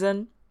unknown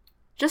reason.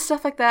 Just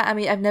stuff like that. I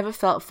mean, I've never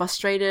felt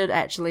frustrated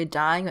actually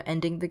dying or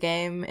ending the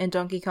game in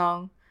Donkey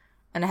Kong.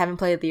 And I haven't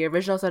played the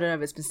original, so I don't know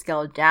if it's been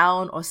scaled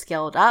down or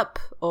scaled up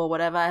or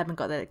whatever. I haven't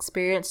got that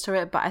experience to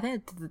it, but I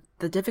think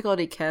the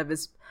difficulty curve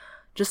is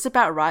just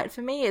about right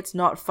for me. It's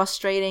not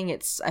frustrating.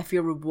 I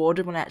feel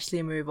rewarded when I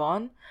actually move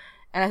on.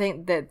 And I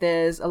think that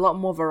there's a lot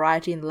more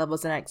variety in the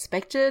levels than I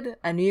expected.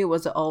 I knew it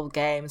was an old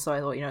game, so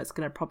I thought, it's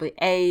going to probably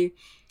A,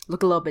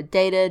 look a little bit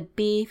dated,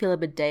 B, feel a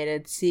bit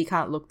dated, C,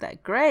 can't look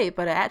that great,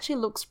 but it actually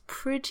looks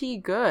pretty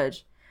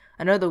good.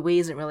 I know the Wii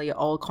isn't really an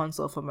old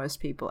console for most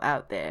people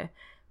out there,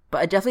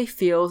 but it definitely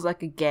feels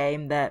like a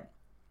game that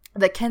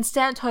can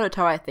stand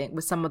toe-to-toe, I think,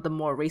 with some of the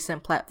more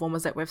recent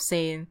platformers that we've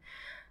seen.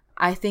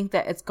 I think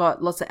that it's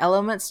got lots of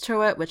elements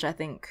to it, which I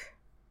think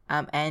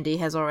Andy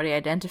has already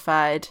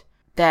identified,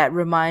 that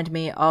remind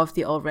me of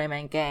the old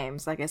Rayman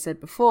games, like I said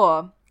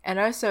before, and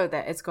also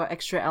that it's got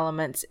extra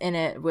elements in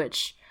it,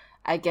 which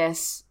I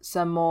guess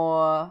some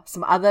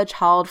other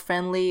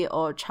child-friendly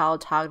or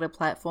child-targeted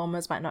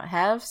platformers might not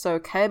have. So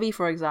Kirby,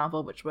 for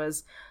example, which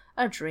was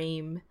a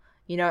dream,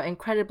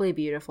 incredibly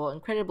beautiful,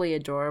 incredibly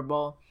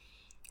adorable,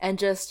 and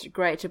just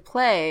great to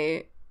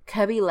play,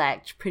 Kirby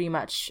lacked pretty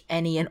much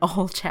any and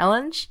all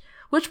challenge,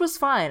 which was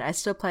fine. I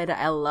still played it.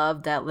 I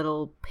loved that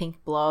little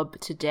pink blob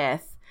to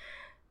death,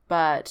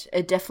 but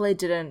it definitely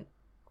didn't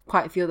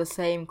quite feel the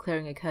same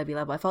clearing a Kirby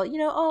level. I felt,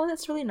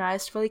 that's really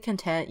nice, really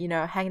content,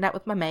 hanging out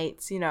with my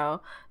mates, the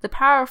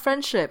power of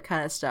friendship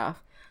kind of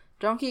stuff.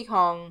 Donkey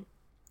Kong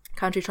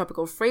Country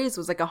Tropical Freeze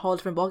was like a whole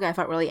different ballgame. I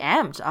felt really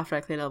amped after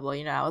I cleared a level,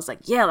 I was like,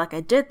 yeah, like I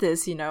did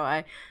this,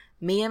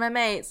 me and my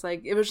mates,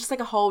 like it was just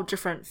like a whole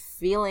different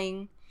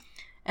feeling.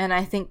 And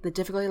I think the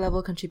difficulty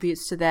level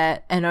contributes to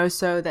that, and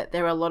also that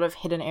there are a lot of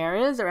hidden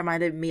areas that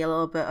reminded me a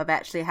little bit of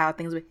actually how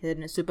things were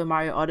hidden in Super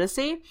Mario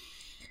Odyssey.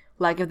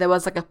 Like if there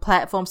was like a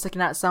platform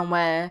sticking out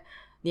somewhere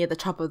near the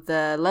top of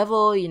the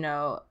level,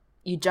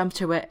 you jump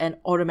to it and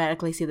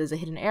automatically see there's a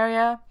hidden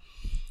area.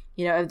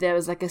 If there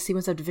was like a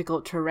sequence of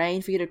difficult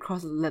terrain for you to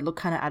cross that look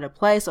kind of out of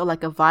place, or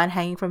like a vine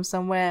hanging from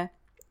somewhere,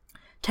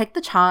 take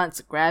the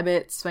chance, grab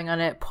it, swing on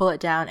it, pull it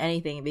down,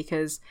 anything,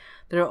 because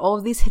there are all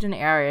of these hidden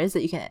areas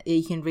that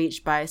you can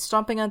reach by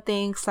stomping on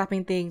things,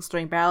 slapping things,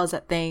 throwing barrels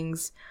at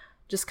things,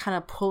 just kind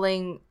of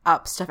pulling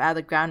up stuff out of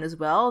the ground as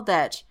well,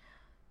 that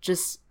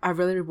just are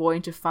really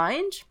rewarding to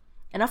find.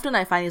 And often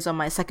I find these on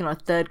my second or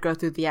third go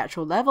through the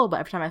actual level, but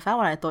every time I found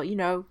one, I thought,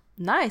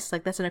 nice,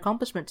 like that's an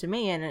accomplishment to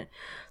me. And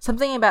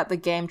something about the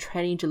game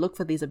training to look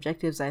for these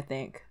objectives, I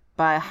think,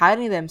 by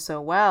hiding them so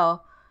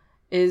well,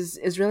 is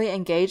really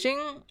engaging.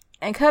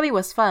 And Kirby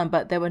was fun,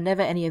 but there were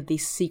never any of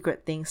these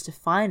secret things to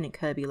find in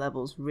Kirby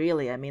levels,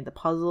 really. I mean, the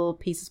puzzle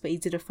pieces were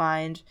easy to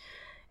find,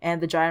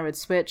 and the giant red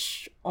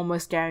switch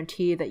almost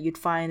guaranteed that you'd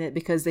find it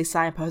because they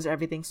signposted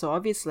everything so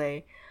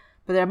obviously.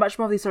 But there are much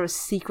more of these sort of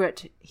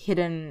secret,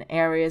 hidden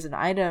areas and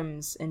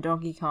items in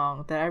Donkey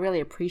Kong that I really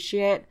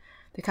appreciate.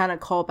 They kind of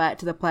call back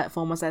to the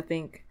platformers, I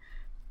think,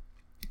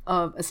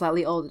 of a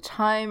slightly older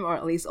time, or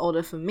at least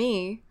older for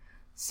me.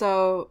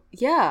 So,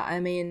 yeah, I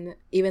mean,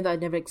 even though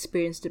I'd never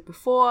experienced it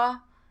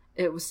before,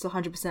 it was still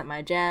 100%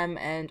 my jam,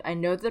 and I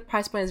know that the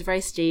price point is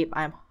very steep.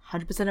 I'm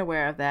 100%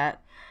 aware of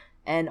that.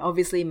 And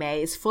obviously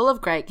May is full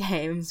of great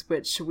games,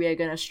 which we are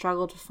going to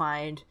struggle to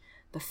find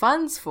the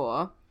funds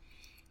for.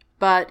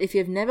 But if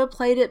you've never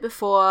played it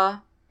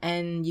before,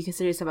 and you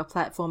consider yourself a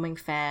platforming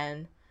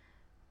fan,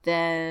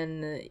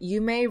 then you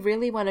may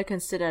really want to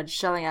consider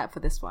shelling out for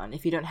this one.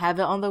 If you don't have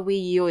it on the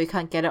Wii U, or you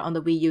can't get it on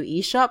the Wii U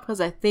eShop,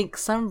 because I think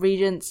some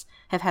regions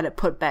have had it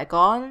put back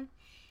on.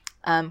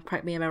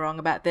 Correct me if I'm wrong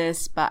about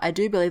this, but I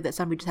do believe that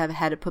some regions have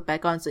had it put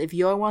back on. So if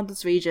you're one of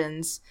those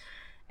regions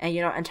and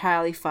you're not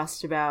entirely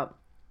fussed about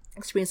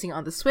experiencing it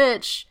on the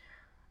Switch,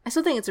 I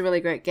still think it's a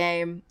really great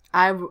game.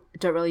 I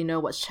don't really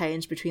know what's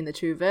changed between the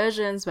two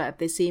versions, but if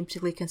they seem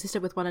particularly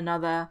consistent with one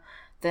another,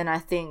 then I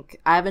think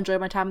I've enjoyed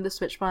my time on the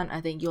Switch one.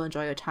 I think you'll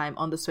enjoy your time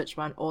on the Switch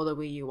one or the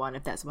Wii U one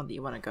if that's the one that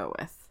you want to go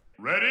with.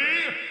 Ready?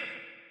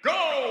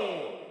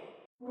 Go!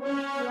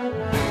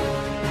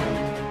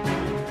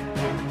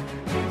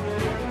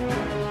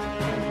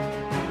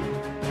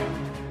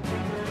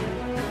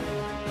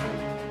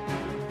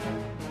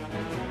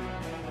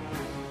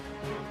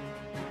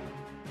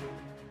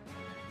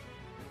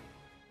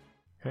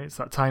 Okay, it's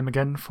that time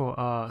again for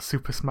our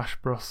Super Smash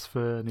Bros.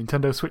 For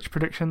Nintendo Switch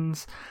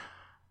predictions.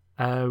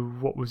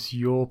 What was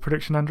your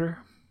prediction, Andrew?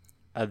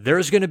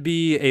 There's going to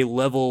be a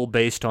level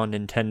based on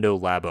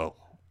Nintendo Labo.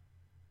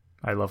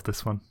 I love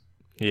this one.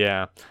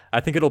 Yeah,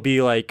 I think it'll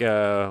be like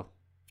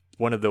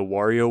one of the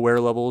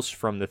WarioWare levels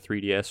from the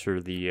 3DS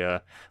or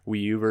the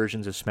Wii U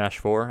versions of Smash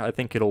 4. I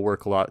think it'll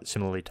work a lot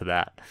similarly to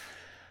that.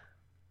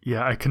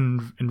 Yeah, I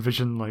can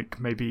envision like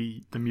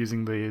maybe them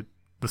using the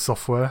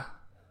software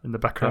in the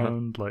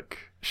background, like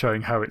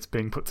showing how it's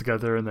being put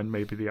together, and then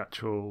maybe the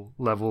actual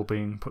level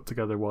being put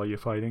together while you're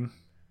fighting.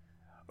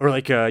 Or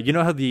like, you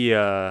know how the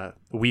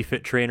Wii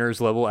Fit Trainers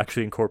level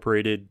actually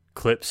incorporated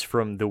clips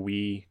from the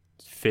Wii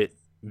Fit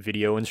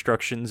video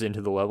instructions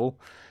into the level?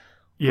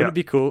 Yeah. Wouldn't it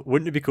be cool?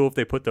 Wouldn't it be cool if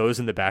they put those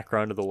in the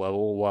background of the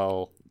level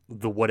while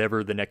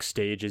whatever the next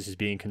stage is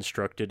being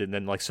constructed, and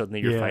then like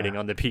suddenly you're fighting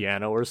on the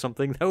piano or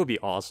something? That would be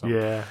awesome.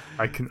 Yeah,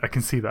 I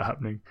can see that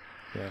happening.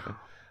 Yeah.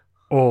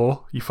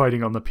 Or you're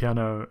fighting on the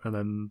piano, and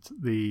then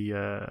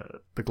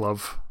the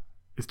glove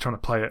is trying to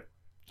play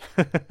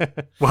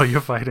it while you're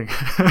fighting.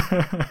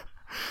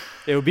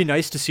 It would be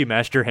nice to see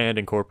Master Hand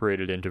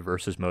incorporated into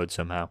versus mode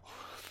somehow.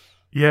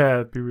 Yeah,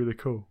 it'd be really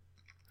cool.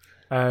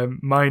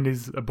 Mine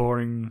is a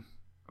boring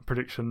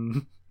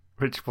prediction,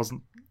 which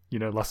wasn't,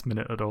 last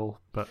minute at all,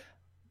 but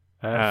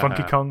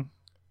Funky Kong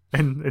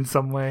in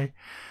some way,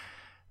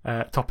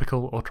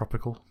 topical or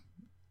tropical.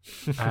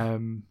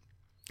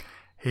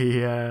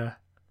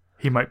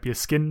 He might be a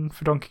skin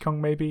for Donkey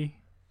Kong, maybe,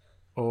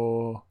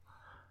 or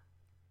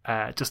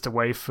just a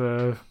way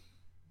for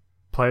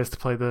players to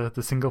play the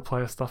single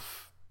player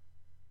stuff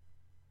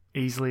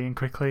easily and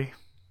quickly.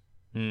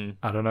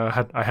 I don't know.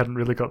 I hadn't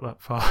really got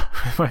that far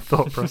with my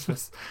thought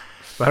process,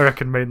 but I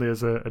reckon mainly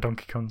as a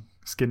Donkey Kong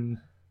skin,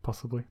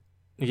 possibly.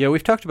 Yeah,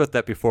 we've talked about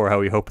that before. How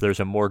we hope there's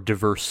a more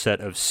diverse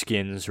set of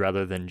skins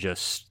rather than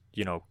just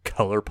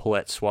color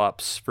palette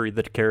swaps for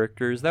the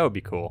characters. That would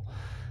be cool.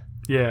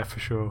 Yeah, for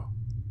sure.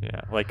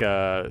 Yeah, like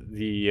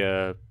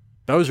the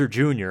Bowser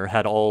Jr.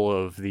 had all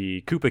of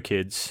the Koopa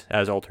Kids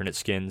as alternate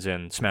skins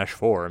in Smash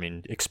 4. I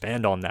mean,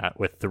 expand on that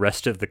with the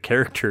rest of the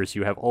characters.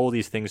 You have all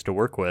these things to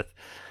work with.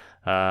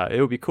 It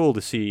would be cool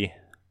to see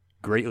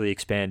greatly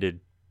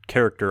expanded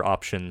character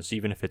options,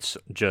 even if it's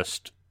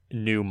just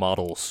new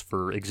models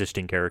for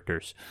existing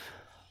characters.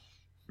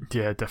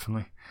 Yeah,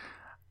 definitely.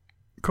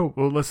 Cool.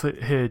 Well, let's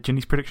hear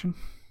Ginny's prediction.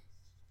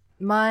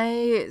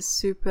 My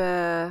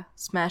Super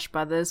Smash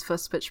Brothers for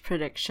Switch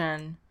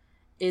prediction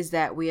is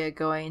that we are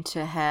going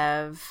to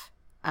have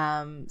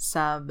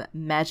some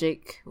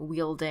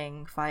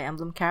magic-wielding Fire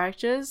Emblem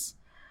characters.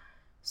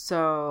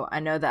 So I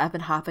know that I've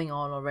been harping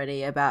on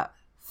already about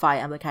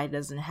Fire Emblem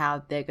characters and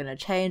how they're going to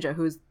change or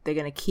who they're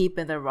going to keep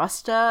in the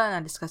roster, and I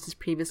discussed this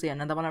previously on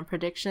another one on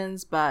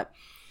predictions, but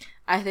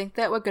I think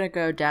that we're going to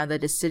go down the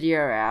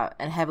Dissidia route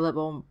and have a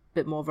little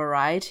bit more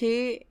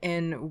variety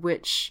in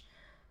which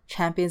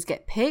champions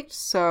get picked.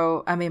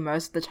 So, I mean,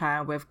 most of the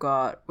time we've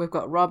got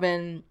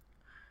Robin,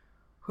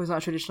 who's not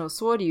a traditional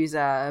sword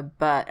user,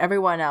 but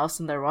everyone else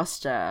in the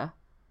roster,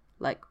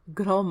 like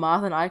good old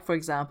Marth and Ike, for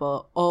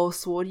example, all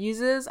sword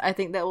users. I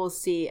think that we'll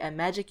see a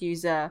magic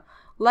user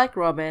like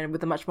Robin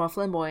with a much more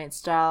flamboyant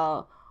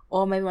style,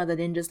 or maybe one of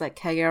the ninjas like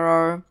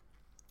Kagero,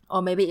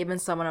 or maybe even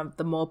some of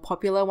the more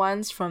popular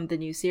ones from the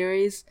new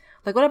series.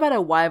 Like, what about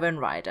a Wyvern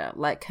Rider,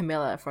 like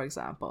Camilla, for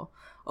example,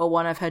 or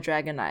one of her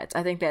Dragon Knights?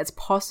 I think that's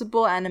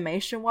possible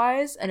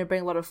animation-wise, and it'll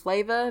bring a lot of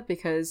flavor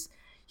because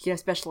you have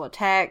special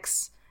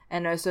attacks,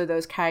 and also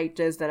those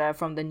characters that are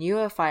from the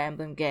newer Fire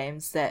Emblem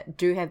games that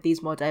do have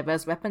these more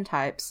diverse weapon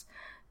types.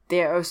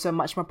 They're also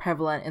much more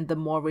prevalent in the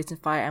more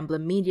recent Fire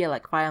Emblem media,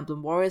 like Fire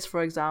Emblem Warriors,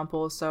 for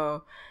example.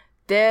 So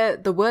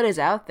the word is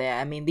out there.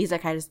 I mean, these are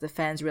characters the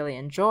fans really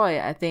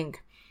enjoy. I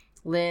think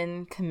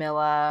Lynn,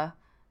 Camilla,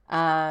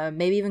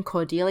 maybe even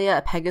Cordelia,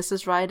 a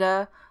Pegasus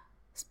rider,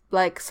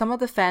 like some of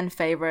the fan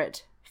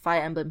favorite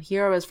Fire Emblem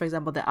heroes, for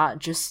example, that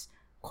aren't just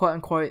quote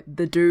unquote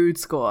the dude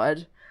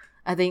squad.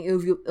 I think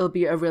it'll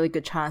be a really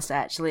good chance to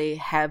actually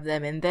have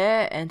them in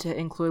there and to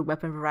include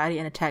weapon variety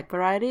and attack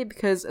variety,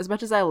 because as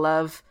much as I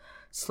love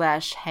 /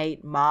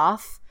 hate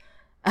Marth,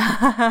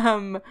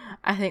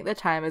 I think the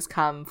time has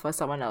come for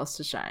someone else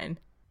to shine.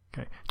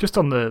 Okay, just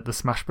on the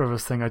Smash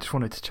Brothers thing, I just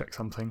wanted to check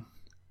something.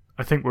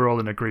 I think we're all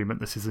in agreement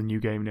this is a new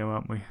game now,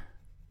 aren't we?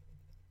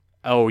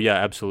 Oh, yeah,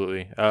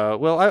 absolutely.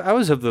 Well, I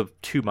was of the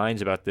two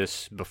minds about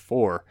this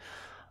before,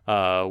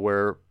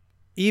 where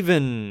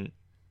even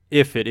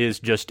if it is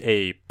just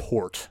a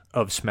port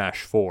of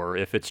Smash 4,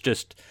 if it's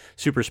just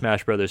Super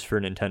Smash Bros.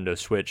 For Nintendo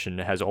Switch and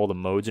it has all the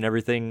modes and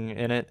everything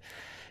in it,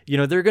 you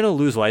know, they're going to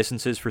lose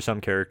licenses for some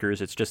characters.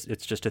 It's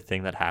just a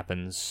thing that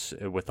happens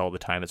with all the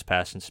time that's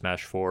passed in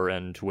Smash 4,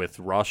 and with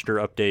roster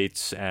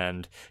updates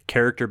and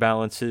character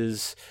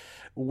balances.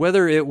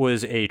 Whether it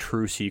was a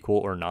true sequel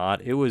or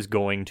not, it was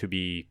going to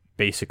be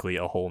basically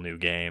a whole new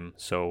game.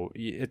 So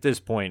at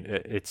this point,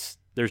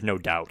 there's no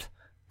doubt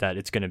that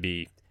it's going to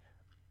be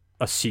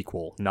a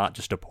sequel, not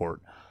just a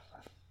port.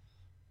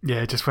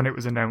 Yeah, just when it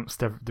was announced,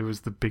 there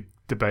was the big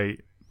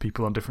debate,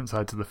 people on different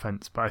sides of the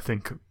fence, but I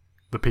think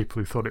the people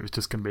who thought it was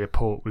just going to be a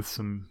port with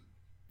some,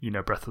 you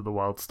know, Breath of the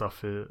Wild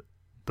stuff,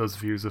 those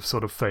views have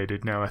sort of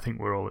faded now. I think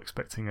we're all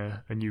expecting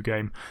a new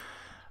game.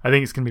 I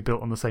think it's going to be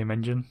built on the same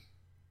engine.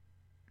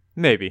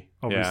 Maybe.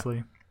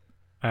 Obviously.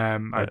 Yeah.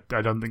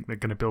 I don't think they're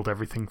going to build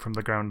everything from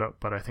the ground up,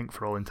 but I think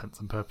for all intents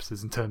and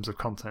purposes, in terms of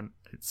content,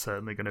 it's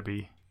certainly going to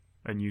be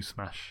a new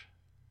Smash.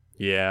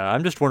 Yeah,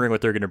 I'm just wondering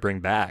what they're going to bring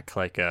back,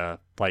 like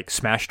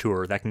Smash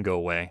Tour. That can go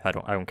away. I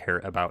don't care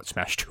about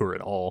Smash Tour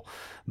at all.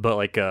 But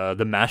like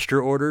the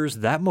Master Orders,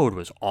 that mode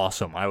was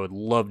awesome. I would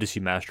love to see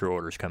Master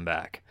Orders come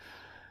back.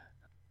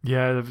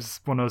 Yeah, it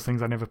was one of those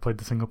things. I never played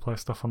the single player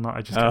stuff on that.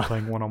 I just kept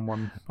playing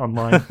one-on-one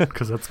online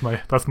because that's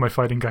my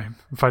fighting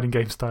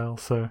game style.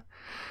 So,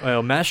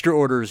 well, Master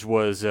Orders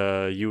was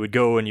you would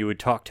go and you would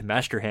talk to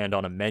Master Hand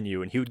on a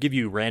menu, and he would give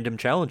you random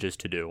challenges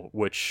to do,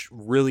 which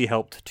really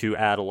helped to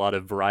add a lot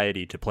of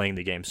variety to playing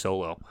the game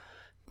solo.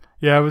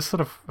 Yeah, I was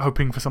sort of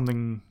hoping for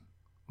something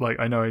like,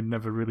 I know I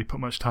never really put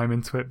much time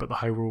into it, but the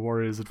Hyrule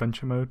Warriors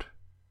Adventure mode.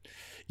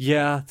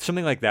 Yeah,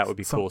 something like that would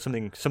be cool.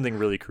 Something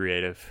really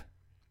creative.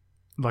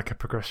 Like a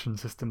progression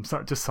system,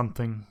 so just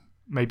something,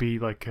 maybe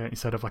like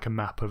instead of like a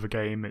map of a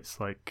game, it's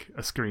like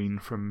a screen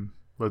from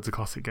loads of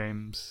classic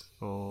games,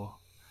 or,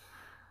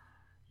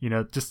 you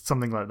know, just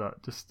something like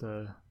that, just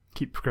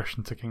keep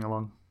progression ticking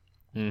along.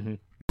 Mm-hmm.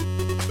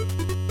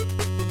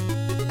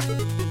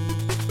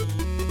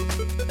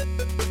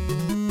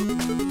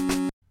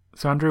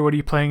 So Andrew, what are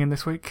you playing in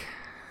this week?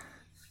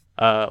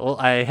 Well,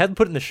 I hadn't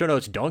put in the show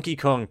notes Donkey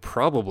Kong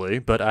probably,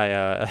 but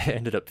I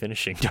ended up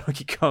finishing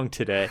Donkey Kong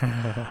today.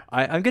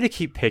 I'm going to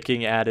keep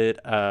picking at it.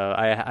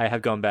 I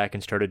have gone back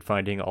and started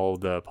finding all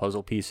the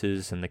puzzle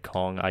pieces and the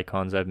Kong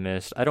icons I've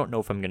missed. I don't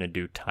know if I'm going to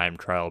do time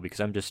trial because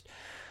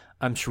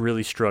I'm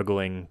really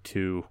struggling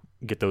to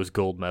get those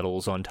gold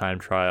medals on time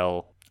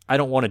trial. I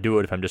don't want to do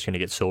it if I'm just going to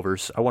get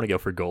silvers. I want to go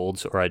for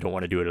golds, or I don't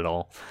want to do it at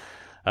all.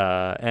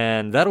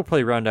 And that'll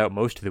probably round out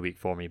most of the week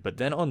for me. But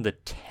then on the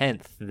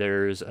 10th,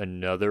 there's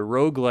another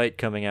roguelite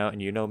coming out,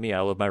 and you know me, I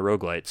love my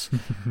roguelites.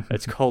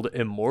 It's called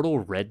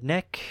Immortal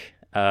Redneck.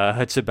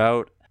 It's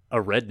about a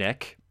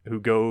redneck who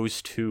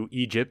goes to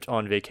Egypt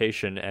on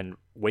vacation and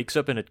wakes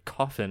up in a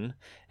coffin,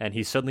 and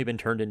he's suddenly been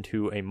turned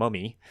into a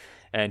mummy,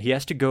 and he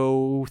has to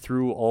go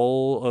through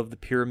all of the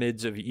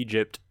pyramids of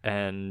Egypt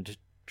and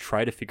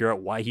try to figure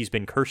out why he's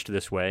been cursed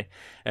this way.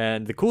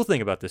 And the cool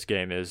thing about this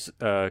game is,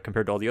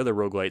 compared to all the other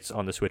roguelites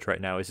on the Switch right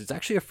now, is it's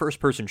actually a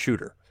first-person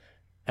shooter.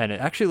 And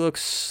it actually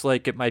looks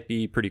like it might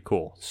be pretty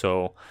cool.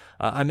 So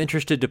I'm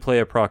interested to play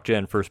a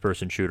proc-gen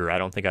first-person shooter. I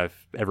don't think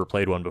I've ever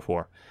played one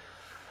before.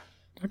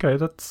 Okay,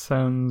 that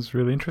sounds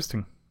really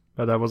interesting.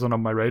 That wasn't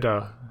on my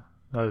radar.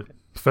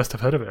 First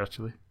I've heard of it,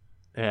 actually.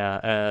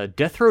 Yeah,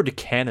 Death Road to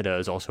Canada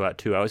is also out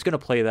too. I was going to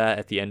play that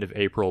at the end of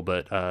April,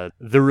 but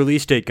the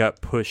release date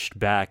got pushed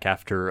back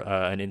after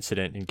an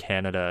incident in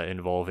Canada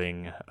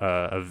involving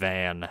a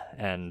van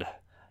and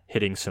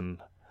hitting some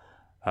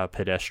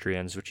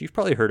pedestrians, which you've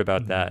probably heard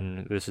about that,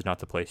 and this is not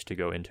the place to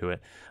go into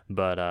it.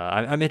 But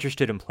I'm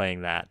interested in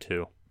playing that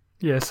too.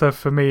 Yeah, so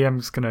for me, I'm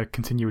just going to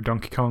continue with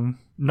Donkey Kong.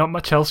 Not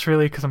much else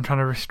really, because I'm trying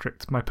to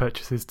restrict my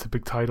purchases to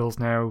big titles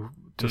now.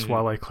 just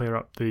while I clear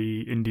up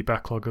the indie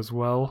backlog as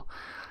well.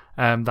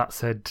 That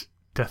said,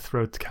 Death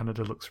Road to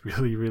Canada looks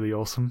really, really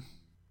awesome.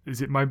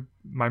 Is it my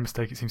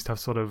mistake? It seems to have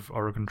sort of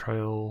Oregon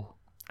Trail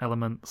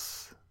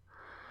elements,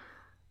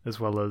 as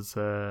well as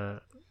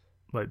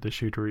like the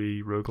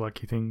shootery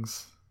roguelike-y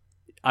things.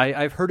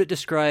 I've heard it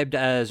described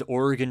as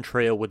Oregon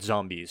Trail with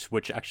zombies,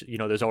 which actually,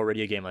 there's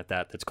already a game like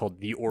that that's called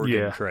The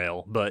Oregon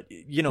Trail. But,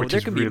 which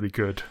is really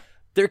good.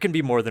 There can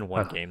be more than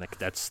one game.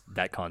 That's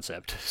that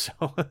concept. So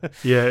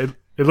yeah,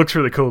 it looks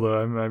really cool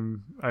though.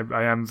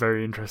 I am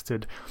very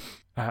interested.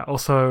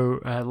 Also,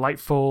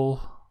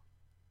 Lightfall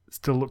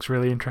still looks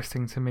really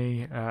interesting to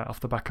me. Off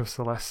the back of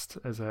Celeste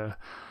as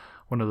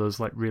one of those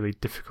like really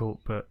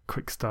difficult but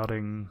quick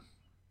starting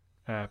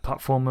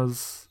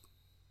platformers.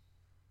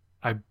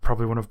 I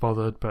probably wouldn't have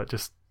bothered, but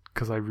just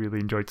because I really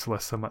enjoyed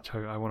Celeste so much,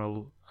 I want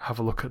to have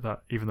a look at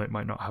that, even though it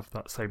might not have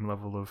that same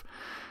level of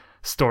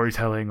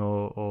storytelling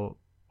or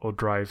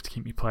drive to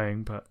keep me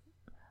playing. But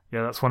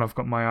yeah, that's one I've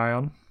got my eye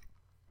on.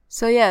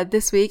 So yeah,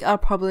 this week I'll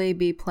probably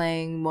be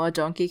playing more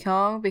Donkey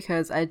Kong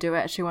because I do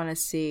actually want to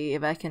see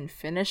if I can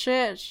finish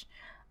it.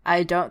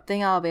 I don't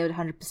think I'll be able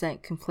to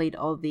 100% complete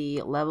all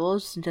the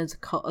levels in terms of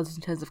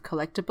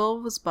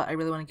collectibles, but I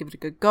really want to give it a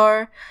good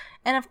go.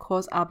 And of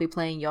course, I'll be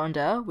playing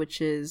Yonder,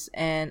 which is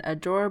an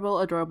adorable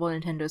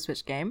Nintendo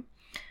Switch game.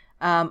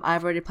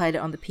 I've already played it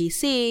on the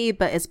PC,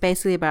 but it's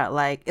basically about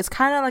it's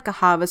kind of like a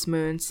Harvest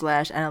Moon /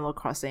 Animal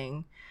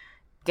Crossing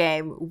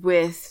game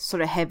with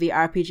sort of heavy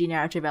RPG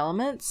narrative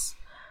elements.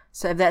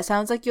 So if that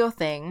sounds like your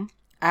thing,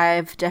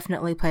 I've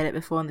definitely played it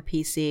before on the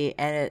PC,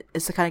 and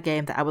it's the kind of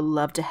game that I would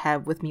love to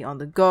have with me on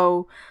the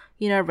go,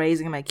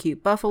 raising my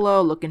cute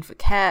buffalo, looking for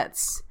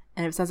cats.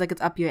 And if it sounds like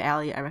it's up your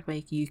alley, I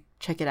recommend you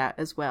check it out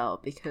as well,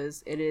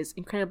 because it is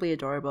incredibly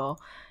adorable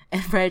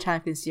and very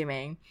time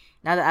consuming.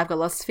 Now that I've got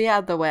Lost Sphere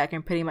out of the way, I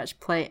can pretty much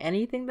play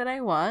anything that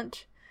I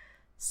want.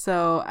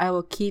 So I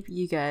will keep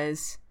you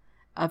guys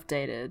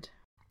updated.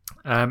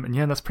 And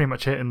yeah, that's pretty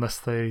much it, unless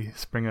they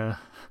spring a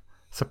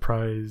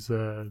surprise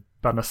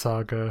Banner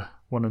Saga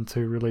 1 and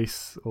 2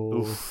 release,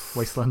 or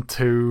Wasteland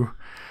 2.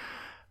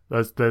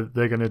 They're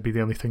going to be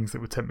the only things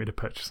that would tempt me to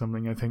purchase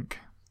something, I think.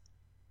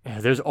 Yeah,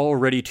 there's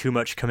already too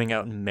much coming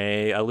out in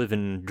May. I live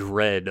in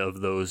dread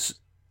of those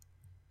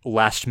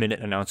last-minute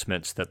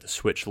announcements that the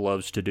Switch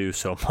loves to do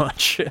so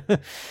much.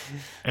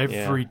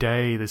 Every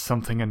day there's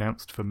something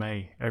announced for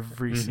May.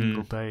 Every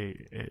single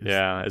day.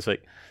 Yeah, it's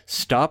like,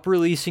 stop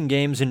releasing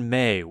games in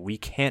May. We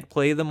can't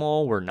play them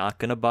all. We're not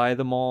going to buy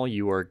them all.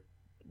 You are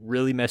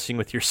really messing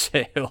with your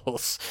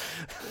sales.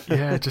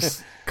 Yeah,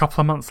 just a couple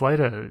of months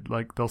later,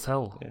 they'll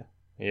sell.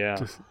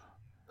 Yeah.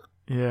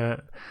 Yeah.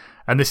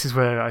 And this is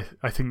where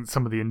I think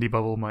some of the indie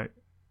bubble might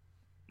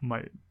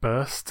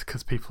burst,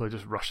 because people are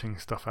just rushing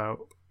stuff out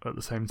at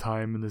the same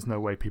time, and there's no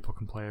way people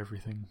can play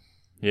everything.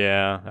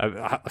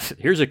 Yeah.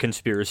 Here's a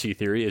conspiracy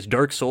theory: is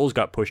Dark Souls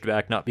got pushed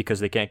back not because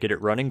they can't get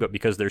it running, but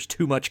because there's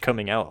too much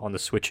coming out on the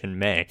Switch in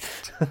May.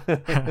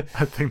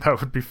 I think that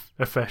would be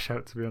a fair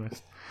shout, to be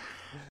honest.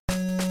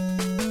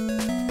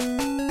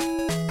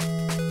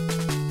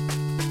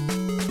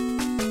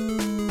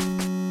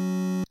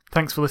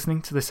 Thanks for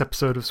listening to this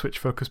episode of Switch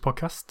Focus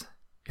Podcast.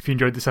 If you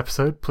enjoyed this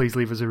episode, please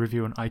leave us a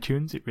review on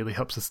iTunes. It really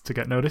helps us to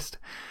get noticed.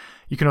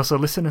 You can also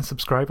listen and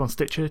subscribe on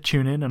Stitcher,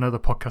 TuneIn, and other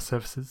podcast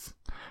services.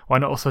 Why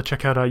not also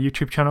check out our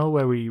YouTube channel,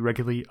 where we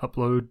regularly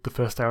upload the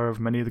first hour of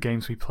many of the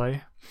games we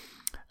play.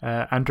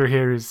 Andrew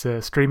here is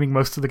streaming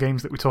most of the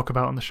games that we talk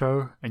about on the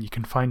show, and you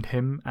can find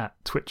him at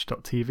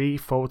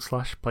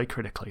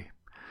twitch.tv/playcritically.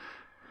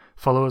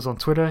 Follow us on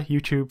Twitter,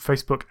 YouTube,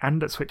 Facebook,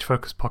 and at Switch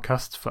Focus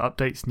Podcast for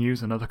updates,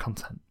 news, and other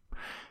content.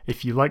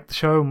 If you like the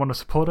show and want to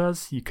support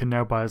us, you can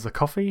now buy us a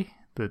coffee.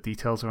 The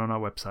details are on our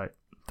website.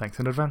 Thanks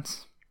in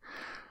advance.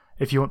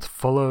 If you want to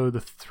follow the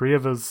three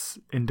of us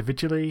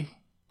individually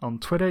on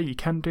Twitter, you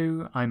can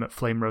do. I'm at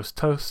Flame Roast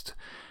Toast,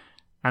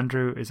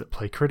 Andrew is at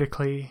Play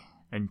Critically,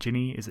 and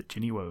Ginny is at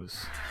Ginny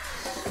Woes.